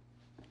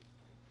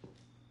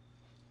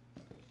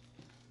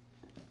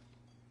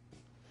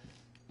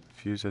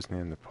 Fuse isn't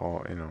in the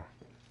pot, you know.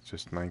 It's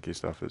just manky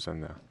stuff that's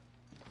in there.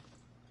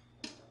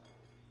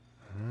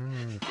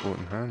 The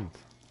floating hand.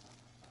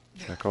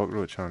 A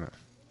cockroach on it.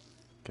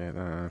 Get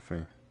that out of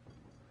me.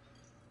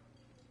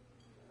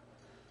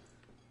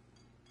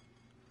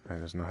 Right,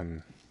 there's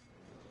nothing.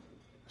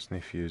 There's no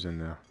fuse in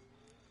there.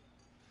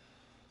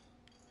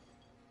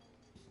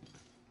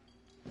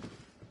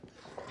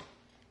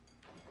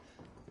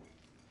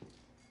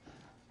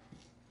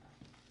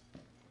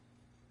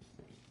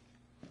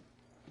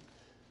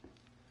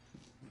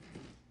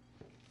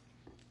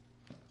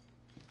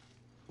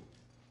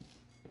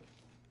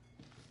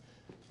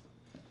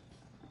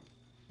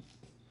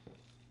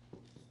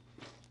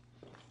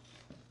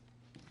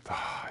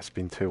 It's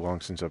been too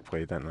long since I've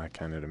played it and I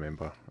can't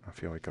remember. I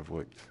feel like I've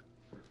looked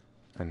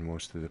in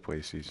most of the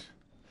places.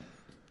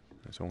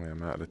 It's only a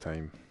matter of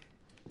time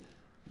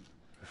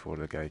before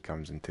the guy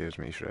comes and tears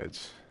me to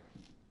shreds.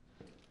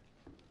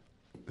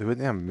 They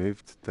wouldn't have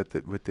moved,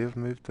 would they have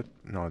moved the...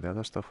 No, the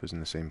other stuff was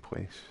in the same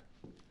place.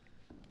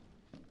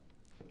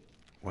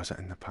 Was it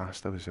in the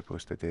past I was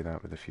supposed to do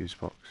that with the fuse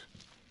box?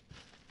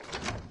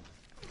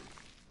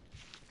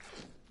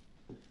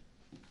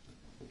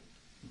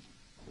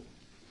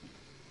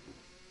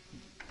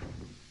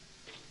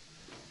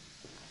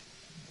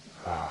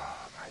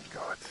 Oh my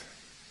god.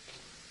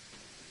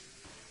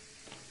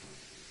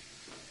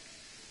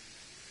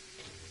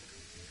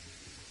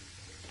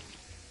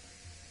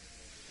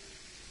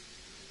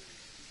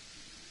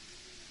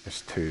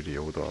 It's too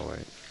real though,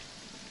 like.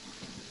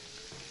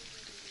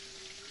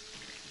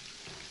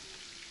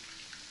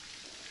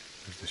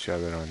 There's the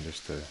shower on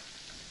just to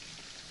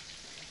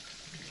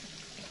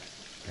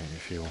make me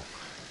feel...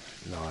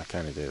 No, I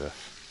can't do this.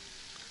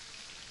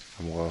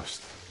 I'm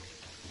lost.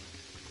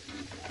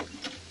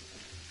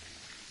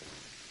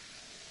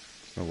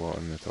 There's no water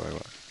in the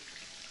toilet.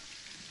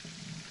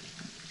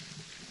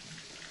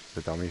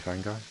 The dummy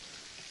finger.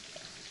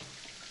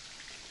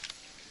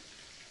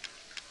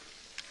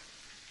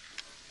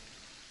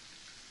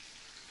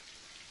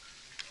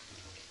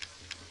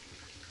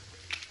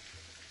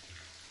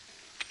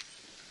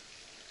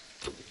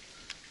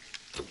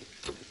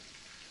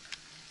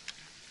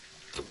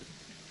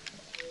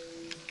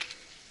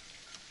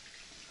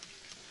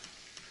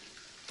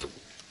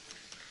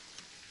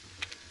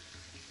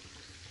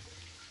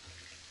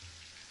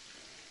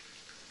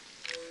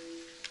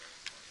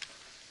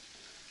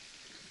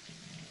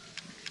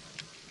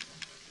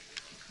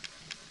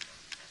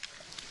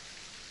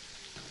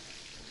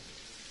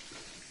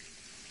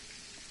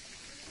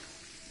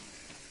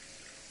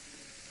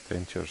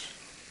 adventures.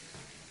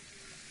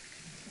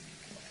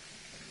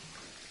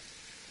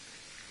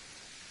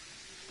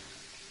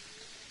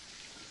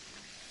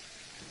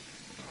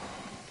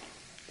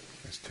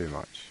 It's too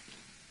much.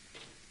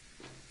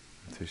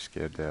 I'm too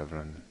scared to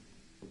everyone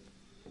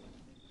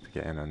to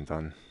get in and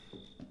done.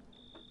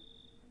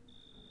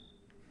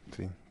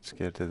 See,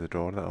 scared of the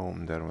door that I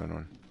opened earlier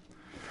on.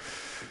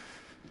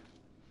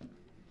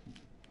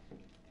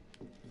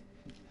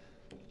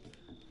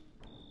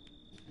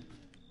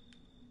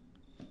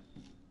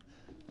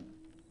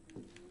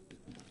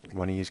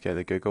 One of yous get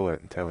to Google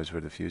it and tell us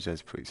where the fuse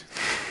is, please.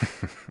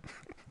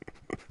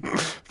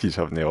 If yous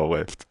haven't all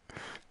left.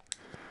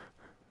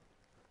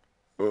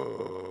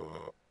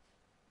 Oh.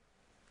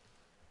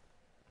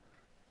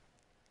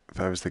 If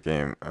I was the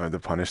game, I would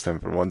have punished him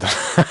for wandering.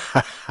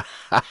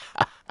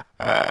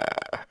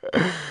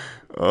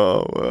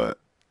 Oh, what?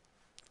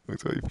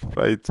 Looks like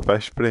fried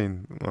fish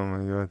brain. Oh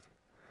my god.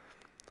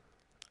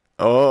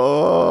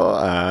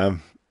 Oh,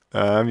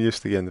 I'm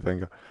used to getting the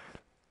finger.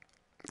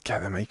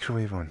 Get the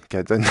microwave on.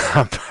 Get down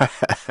that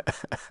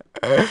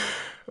bit.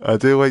 I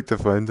do like the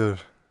flounder.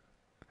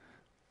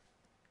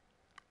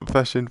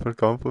 Fishing for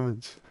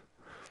compliments.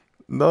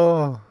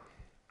 No.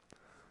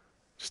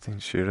 Just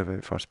ain't sure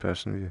about first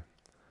person view.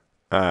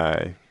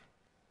 Aye.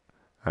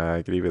 I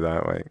agree with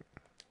that, like.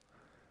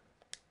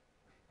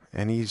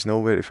 And he's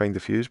nowhere to find the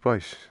fuse,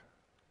 boys.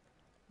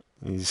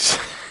 He's...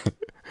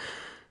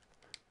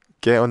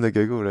 Get on the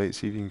Google, right?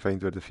 See if you can find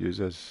where the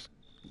fuse is.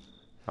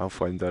 I'll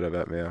flounder a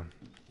bit more.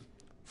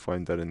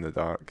 Flounder in the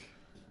dark.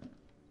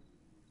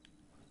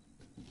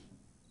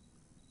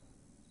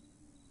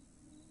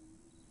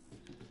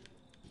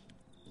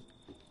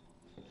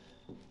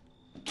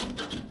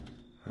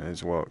 It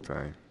is locked,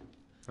 aye.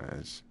 It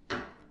is.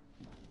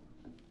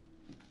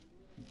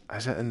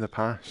 Is it in the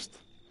past?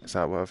 Is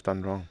that what I've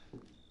done wrong?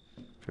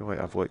 I feel like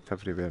I've looked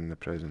everywhere in the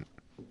present.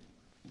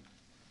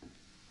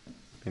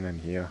 Been in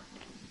here.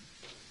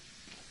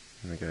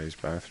 In the guy's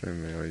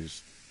bathroom, we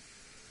always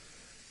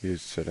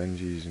used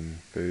syringes and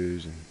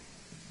booze and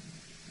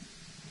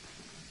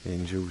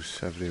angels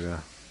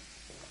everywhere.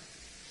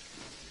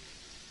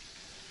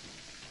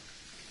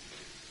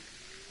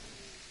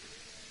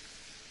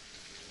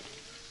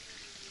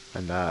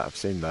 And that, I've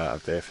seen that,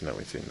 I've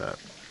definitely seen that.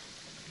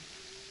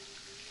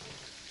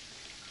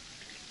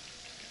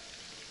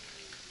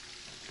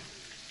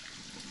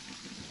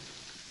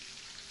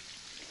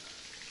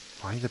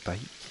 Why the bike?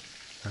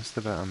 That's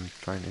the bit I'm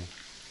trying to...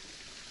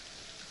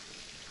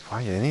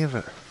 Why any of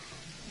it?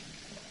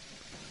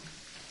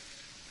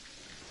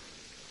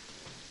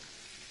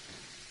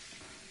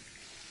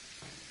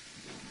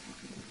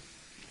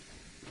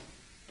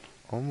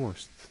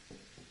 Almost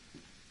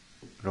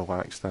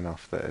relaxed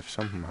enough that if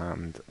something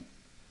happened,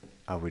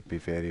 I would be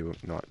very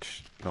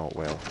not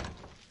well.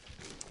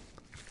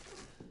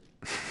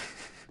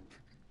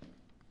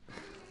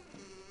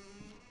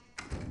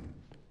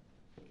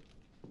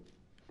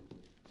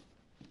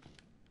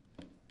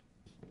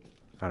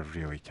 I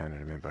really can't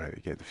remember how to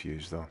get the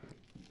fuse though,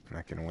 and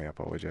I can only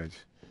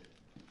apologise.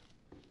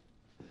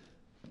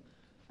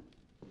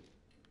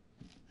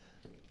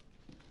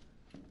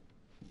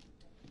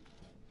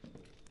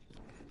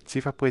 See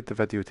if I played the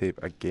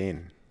videotape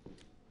again,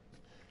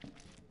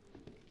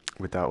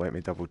 would that let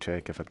me double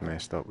check if I'd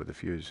messed up with the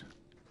fuse?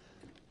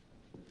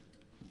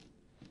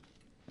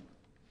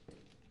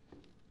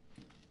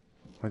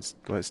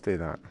 Let's do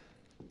that.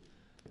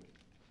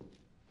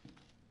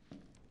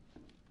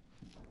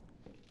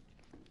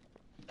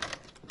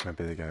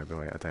 Maybe the guy will be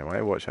like, I don't want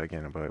to watch it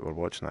again. I'll be like, we're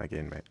watching it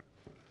again, mate.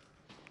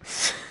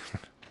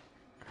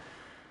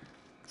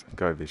 I've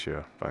got to be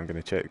sure, but I'm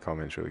going to check the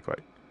comments really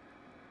quick.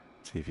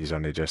 See if he's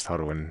only just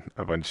hurling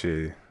a bunch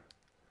of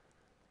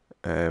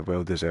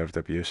well-deserved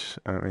abuse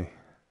at me.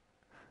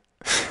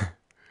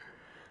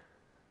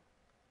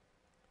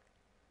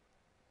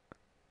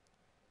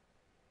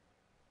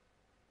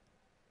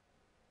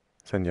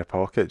 It's in your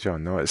pocket,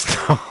 John. No, it's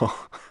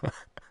not.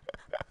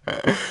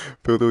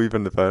 Pull the lever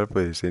in the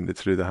fireplace, ain't it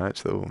through the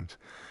hatch that opens?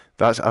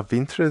 I've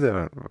been through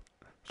there.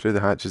 Through the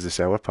hatch is the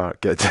cellar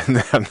part. Get down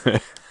there now.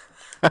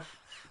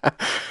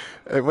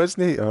 It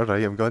wasn't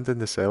alright, I'm going down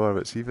the cellar,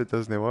 but see if it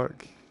doesn't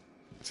work.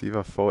 See if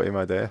I fall to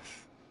my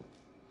death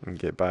and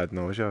get bad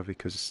nausea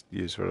because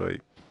yous were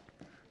like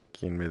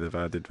giving me the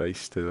bad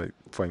advice to like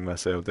fling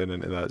myself down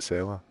into that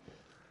cellar.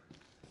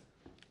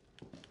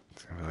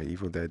 It's gonna be like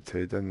Evil Dead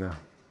 2 down there.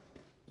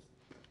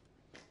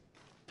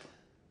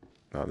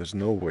 No, there's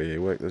no way.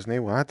 Look, there's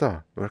no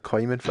ladder. We're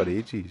climbing for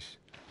ages.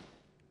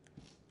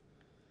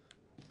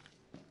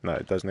 No,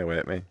 it doesn't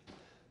let me.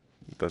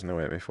 It doesn't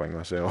let me fling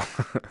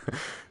myself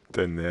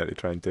down there to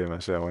try and do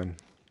myself in.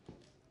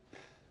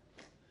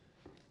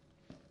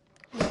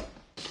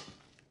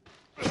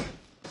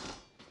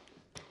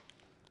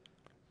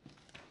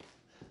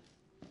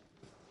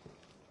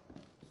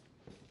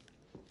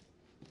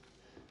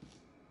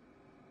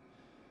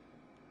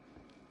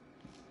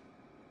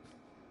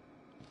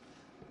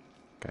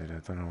 Guys, I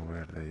don't know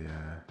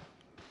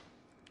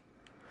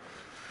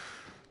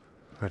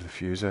where the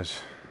fuse is.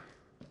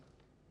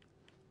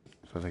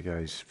 for the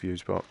guy's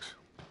fuse box.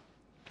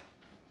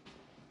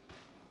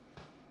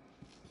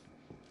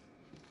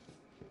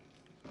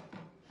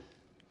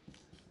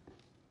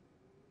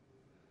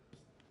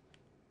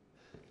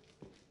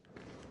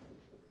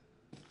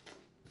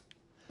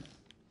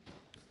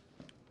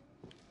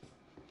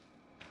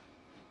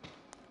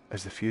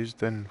 Is the fuse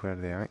down where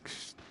the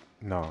axe...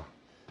 No.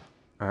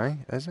 Aye,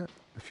 is it?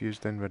 The fuse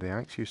down where the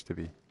axe used to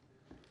be?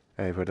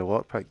 Where the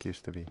lockpick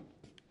used to be.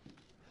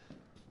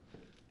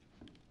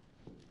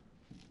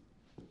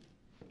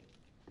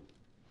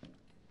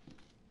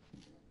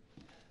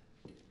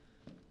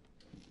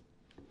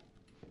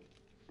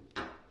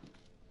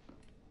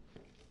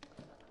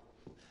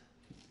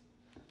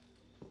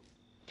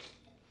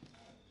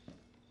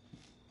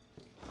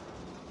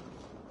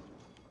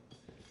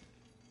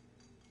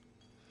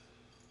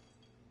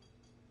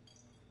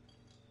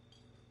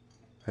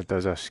 It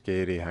does a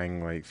scary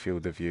thing, like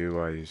field of view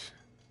wise,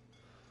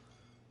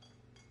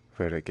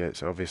 where it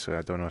gets, obviously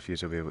I don't know if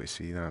you'll be able to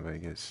see that, but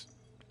it gets,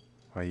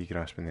 why are you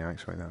grasping the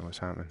axe like that, what's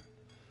happening?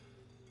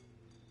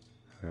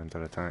 We're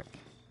under attack.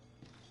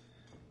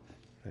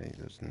 Right,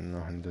 there's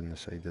nothing down the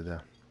side of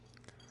there.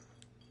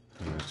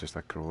 And there's just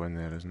a crow in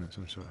there, isn't it,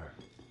 some sort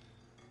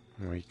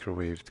of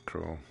microwaved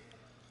crow.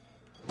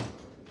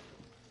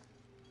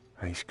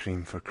 Ice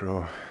cream for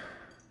crow.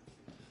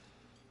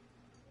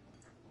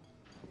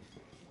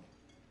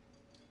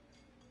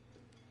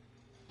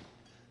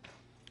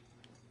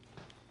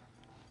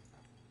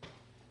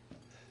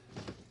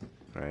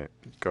 Right,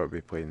 gotta be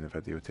playing the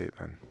videotape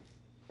then.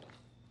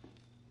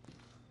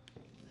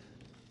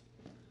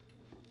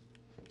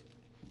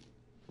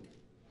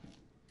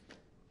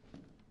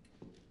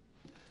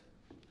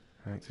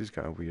 It's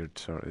got a weird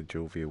sort of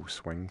jovial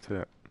swing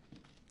to it.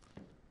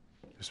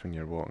 Just when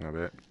you're walking a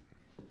bit.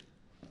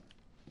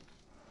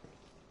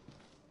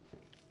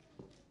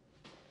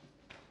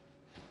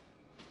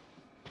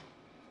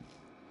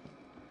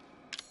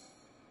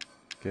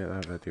 Get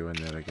that video in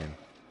there again.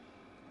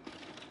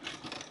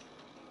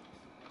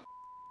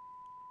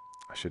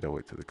 I should have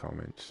looked at the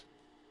comments.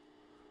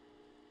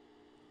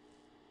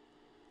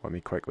 Let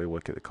me quickly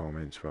look at the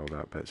comments while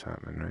that bit's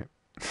happening, right?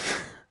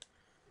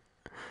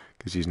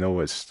 Because you know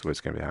what's going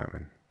to be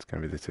happening. It's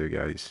going to be the two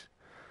guys.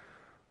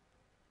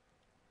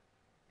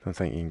 Don't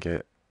think you can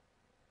get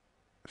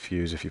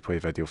fuse if you play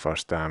video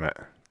first, damn it.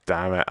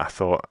 Damn it, I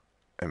thought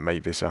it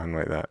might be something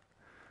like that.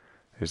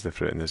 Who's the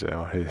fruit in the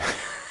cellar?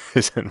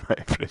 Who's in my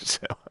fruit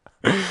cellar?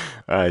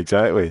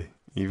 Exactly.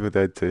 Evil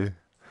Dead 2.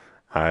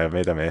 I've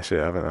made a mess of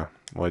it, haven't I?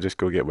 Well, I just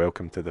go get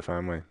welcome to the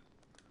family.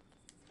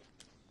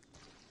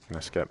 Can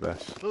I skip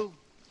this? Boo.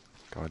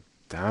 God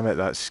damn it,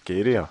 that's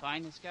scarier.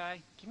 Find this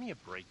guy? Give me a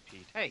break,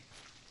 Pete. Hey,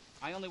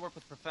 I only work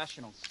with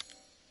professionals.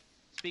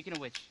 Speaking of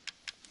which,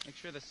 make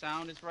sure the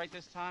sound is right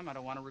this time. I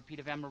don't want a repeat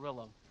of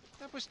Amarillo.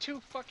 That was 2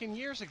 fucking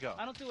years ago.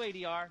 I don't do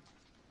ADR.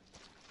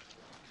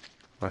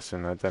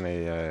 Listen, I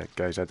didn't,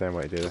 guys, I didn't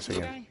want to do this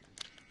again. Okay?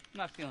 I'm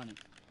not feeling it.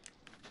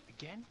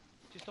 Again?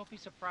 Just don't be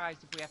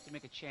surprised if we have to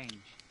make a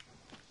change.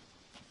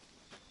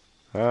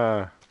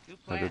 Ah, New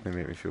that plan. didn't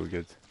make me feel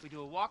good. We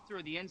do a walkthrough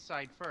of the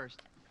inside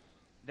first,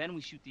 then we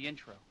shoot the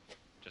intro.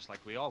 Just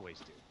like we always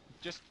do.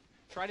 Just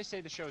try to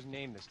say the show's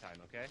name this time,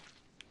 okay?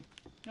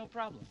 No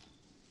problem.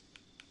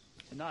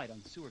 Tonight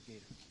on Sewer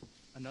Gator,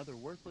 another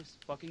worthless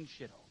fucking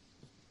shithole.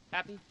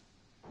 Happy?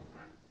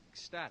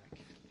 Ecstatic.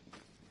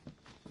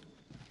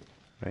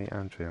 Right,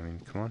 Andrew, I mean,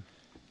 come on.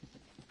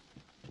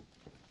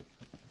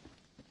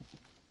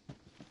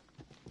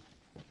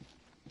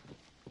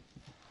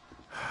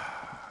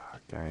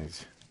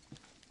 Guys,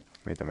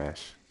 made a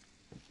mess.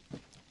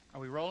 Are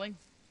we rolling?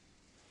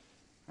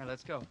 All right,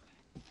 let's go.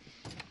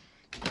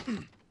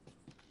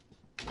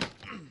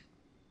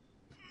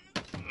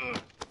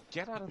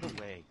 Get out of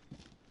the way.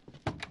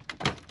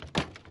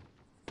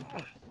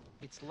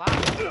 It's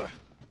loud.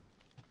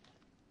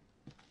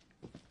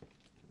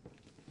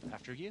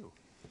 After you.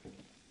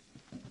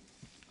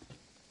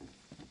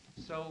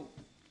 So,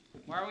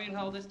 why are we in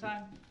hell this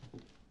time?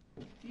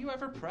 Do you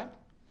ever prep?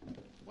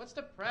 What's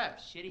the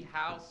prep? Shitty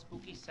house,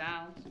 spooky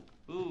sounds?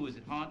 Ooh, is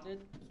it haunted?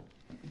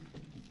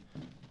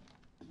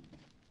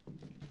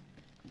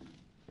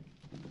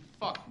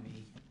 Fuck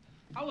me.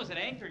 I was an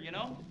anchor, you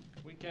know?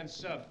 Weekend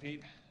sub,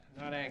 Pete.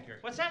 Not anchor.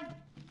 What's that?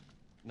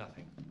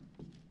 Nothing.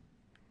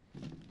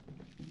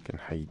 Can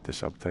hide the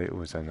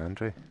subtitles in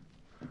Andre.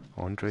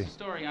 Andre. What's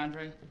the story,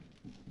 Andre?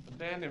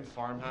 Abandoned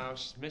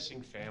farmhouse,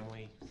 missing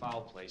family,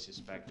 foul play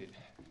suspected.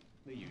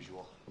 The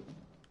usual.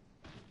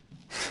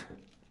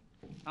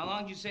 How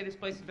long did you say this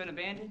place has been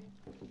abandoned?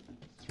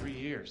 3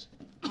 years.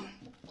 Clint,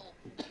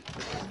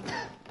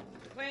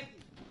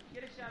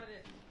 get a shot of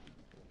this.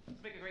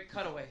 Let's make a great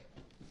cutaway.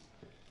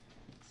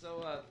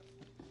 So,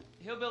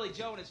 Hillbilly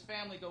Joe and his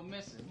family go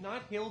missing.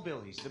 Not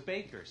hillbillies, the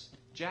Bakers.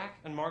 Jack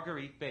and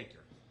Marguerite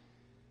Baker.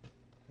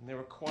 And they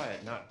were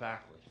quiet, not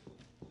backward.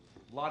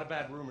 A lot of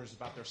bad rumors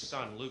about their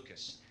son,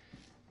 Lucas.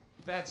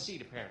 Bad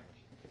seed, apparently.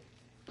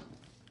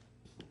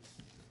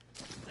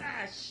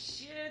 Ah,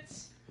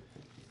 shit.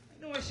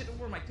 I know I should have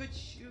worn my good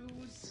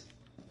shoes.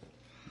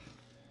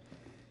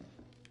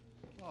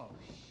 Oh,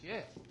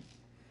 shit.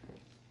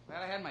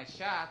 Glad I had my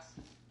shots.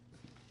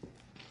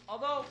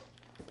 Although,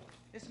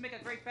 this would make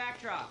a great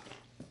backdrop.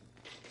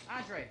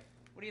 Andre,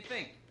 what do you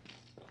think?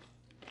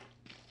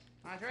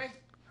 Andre?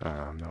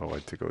 I'm not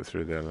allowed to go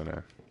through there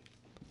now.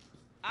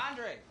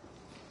 Andre!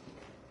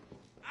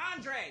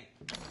 Andre!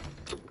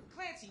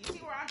 Clancy, you see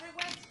where Andre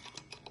went?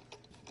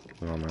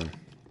 Oh man.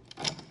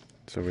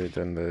 So we're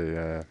in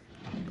the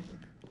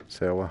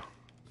cellar.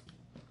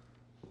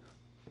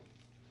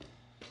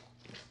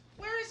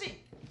 Where is he?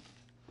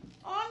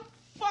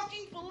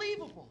 Unfucking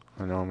believable.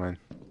 I know, man.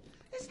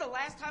 This is the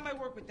last time I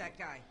work with that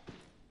guy.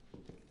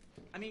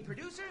 I mean,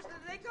 producers,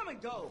 they come and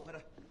go, but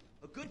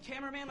a good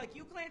cameraman like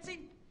you,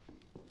 Clancy,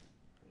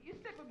 you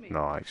stick with me.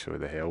 No, actually,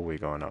 the hell we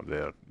going up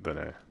there, don't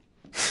I?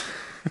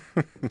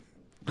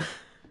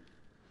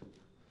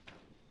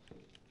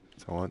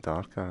 It's a lot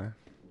darker,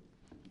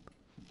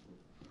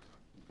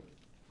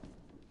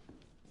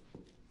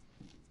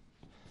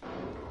 eh?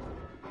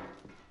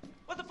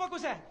 What the fuck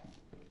was that?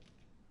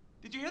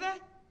 Did you hear that?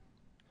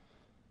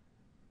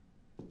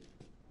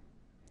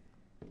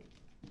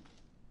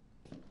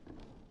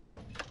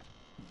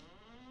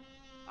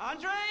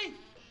 Andre?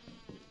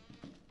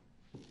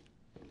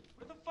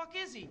 Where the fuck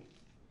is he?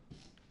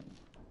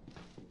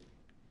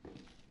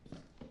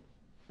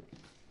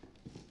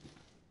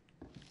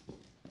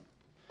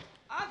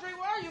 Andre,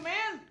 where are you,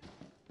 man?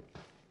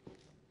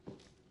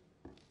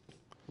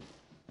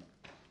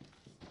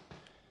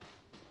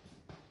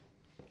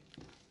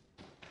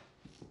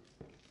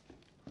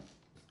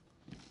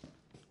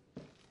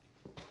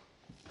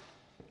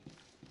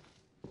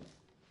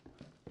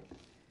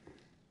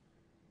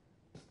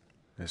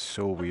 It's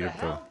so What the weird though.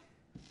 hell?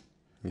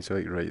 He's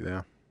like right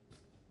there.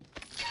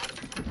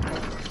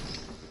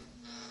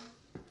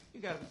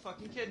 You gotta be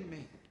fucking kidding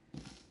me.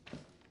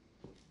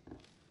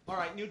 All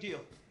right, new deal.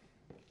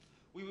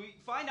 We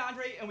find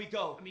Andre and we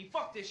go. I mean,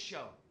 fuck this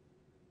show.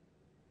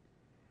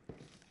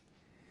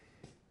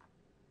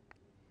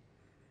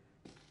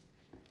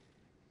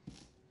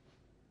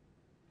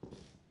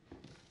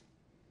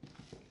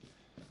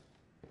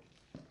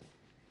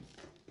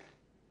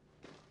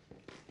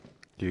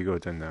 You go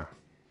down there.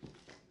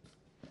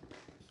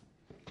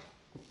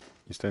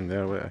 He's down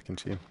there, wait, I can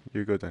see him.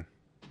 You go down.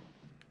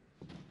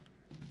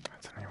 I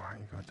don't know why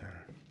you go down.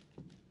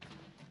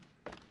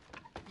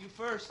 You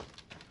first.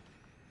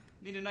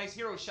 Need a nice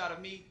hero shot of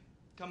me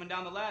coming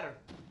down the ladder.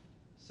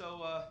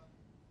 So,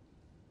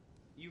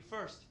 you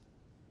first.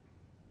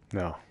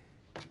 No.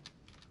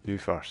 You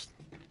first.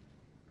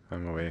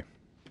 I'm away.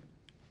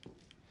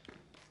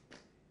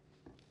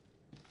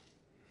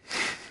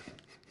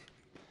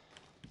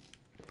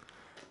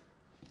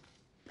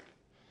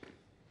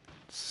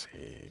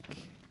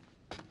 Sake.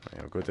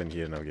 Right, I'll go down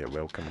here and I'll get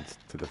welcomed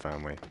to the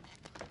family.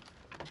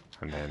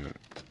 And then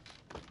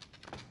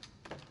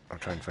I'll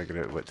try and figure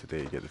out what to do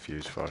to get the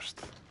fuse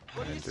first.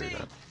 What do And you then do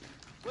see? that.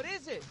 What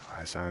is it? Oh,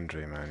 it's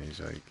Andre, man.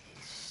 He's like,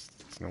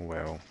 it's no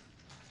well.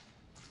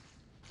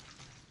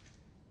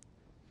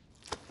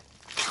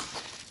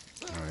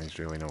 No, he's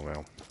really not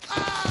well.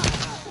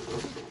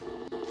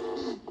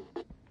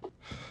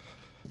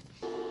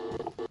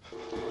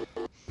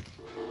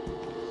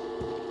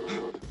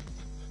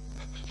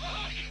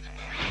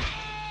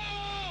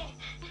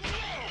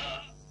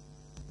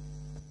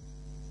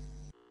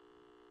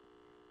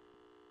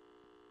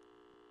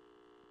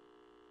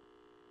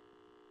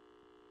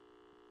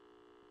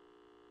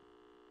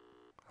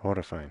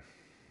 Horrifying.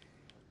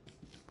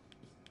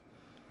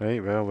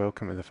 Right, well,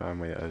 welcome to the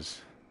family it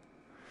is.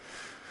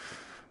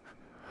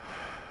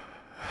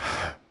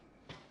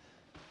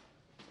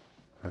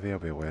 Maybe I'll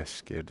be less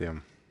scared of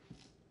him.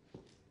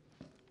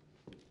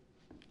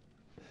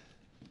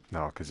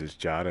 No, because it's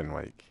jarring,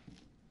 like.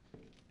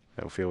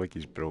 It'll feel like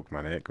he's broke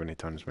my neck when he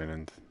turns me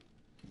around.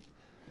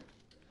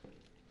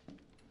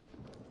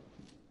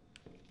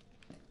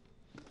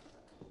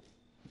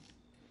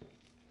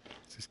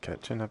 It's his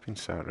kitchen, I've been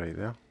sat right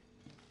there.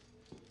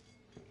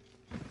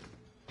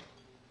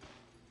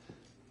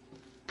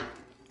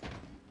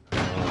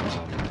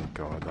 Oh my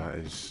god, that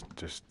is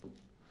just...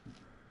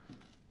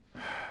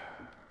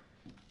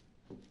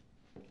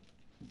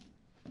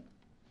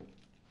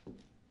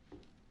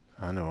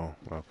 I know,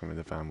 welcome to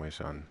the family,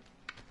 son.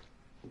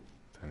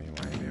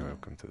 Anyway,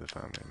 welcome to the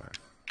family, man.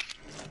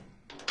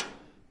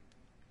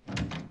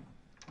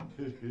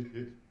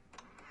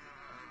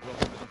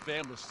 Welcome to the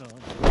family,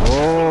 son.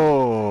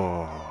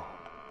 Oh!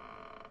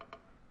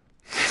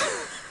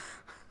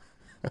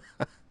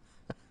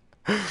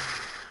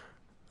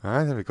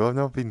 Ah, there we go. I've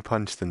not been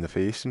punched in the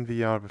face in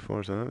VR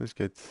before, so that was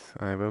good.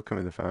 Aye, welcome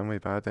to the family.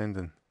 Bad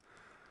ending.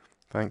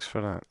 Thanks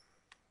for that.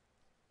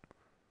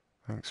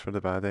 Thanks for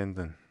the bad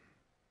ending.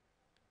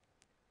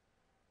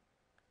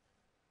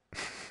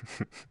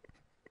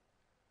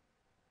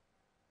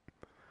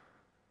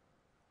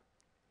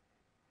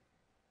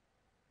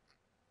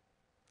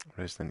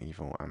 Resident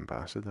Evil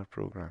Ambassador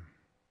Program.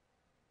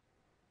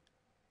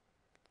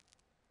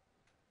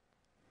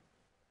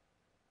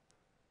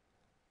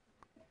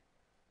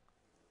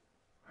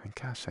 I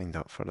think I signed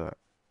up for that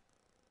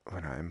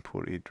when I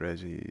imported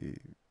Resi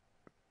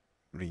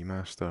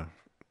Remaster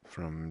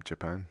from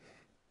Japan.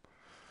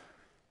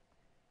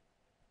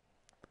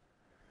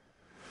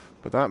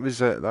 But that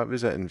was it. That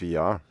was it in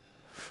VR.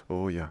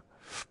 Oh yeah,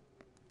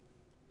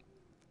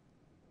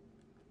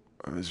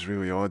 it was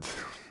really odd.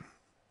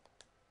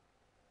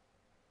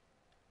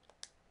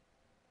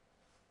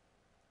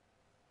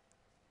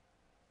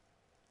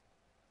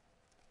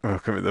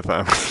 Welcome to the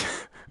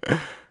family.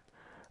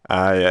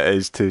 Aye, it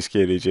is too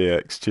scary,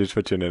 JX. Cheers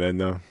for tuning in,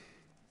 though.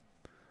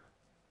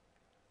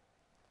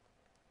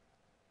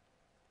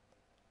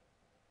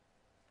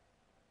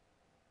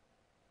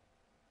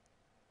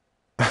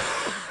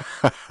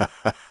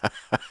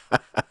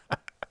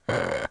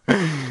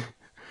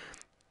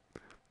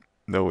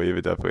 No way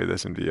would I play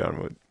this in VR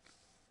mode.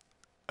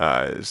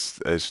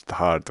 It's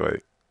hard.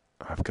 Like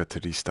I've got to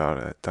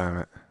restart it. Damn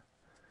it!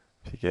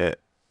 If you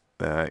get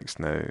the axe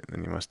now,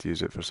 then you must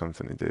use it for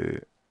something to do,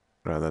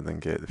 rather than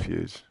get the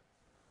fuse.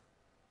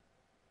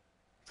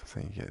 So I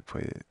think you get to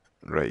play it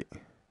right.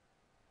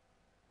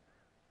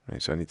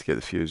 Right. So I need to get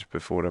the fuse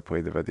before I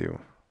play the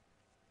video.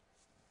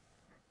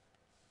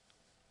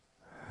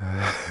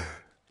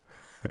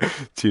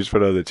 Cheers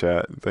for all the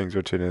chat. Thanks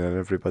for tuning in,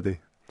 everybody.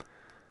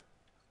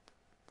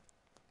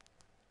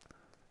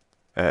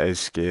 It is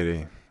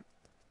scary.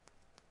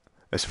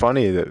 It's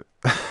funny that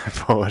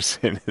Paul was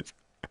saying it.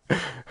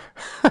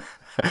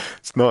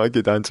 It's not a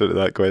good answer to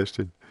that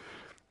question.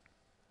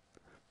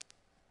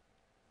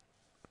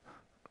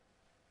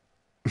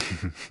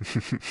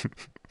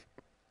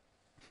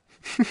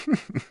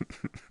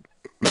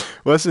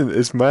 Listen,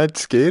 it's mad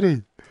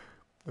scary.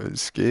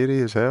 It's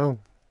scary as hell.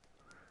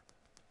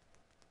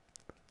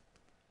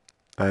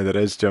 Aye, there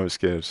is jump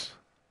scares.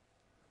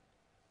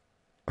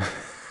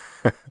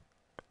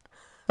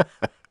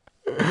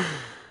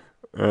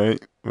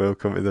 Right,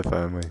 welcome to the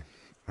family.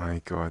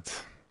 My God.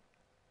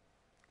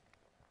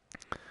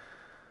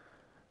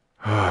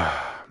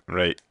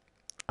 Right,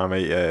 I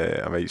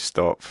might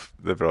stop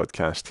the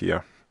broadcast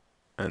here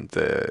and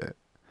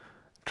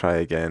try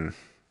again.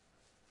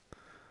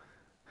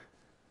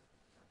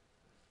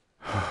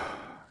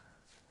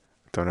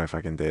 Don't know if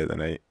I can do it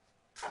tonight.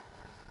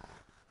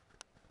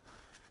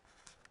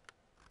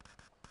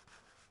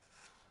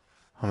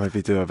 I'll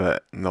maybe do a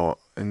bit not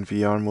in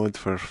VR mode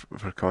for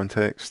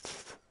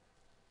context.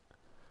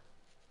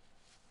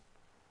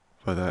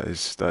 But that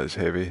is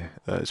heavy.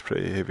 That is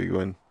pretty heavy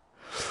going.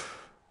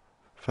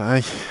 But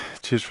aye,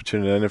 cheers for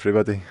tuning in,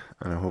 everybody,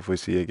 and I'll hopefully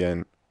see you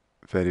again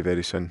very,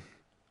 very soon.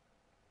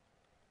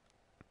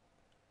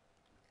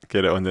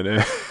 Get it on the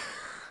net.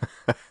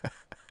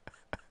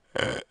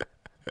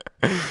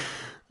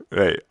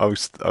 Right,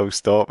 I'll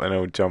stop and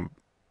I'll jump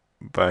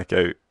back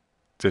out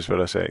just for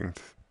a second.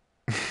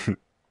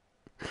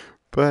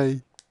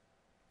 Bye.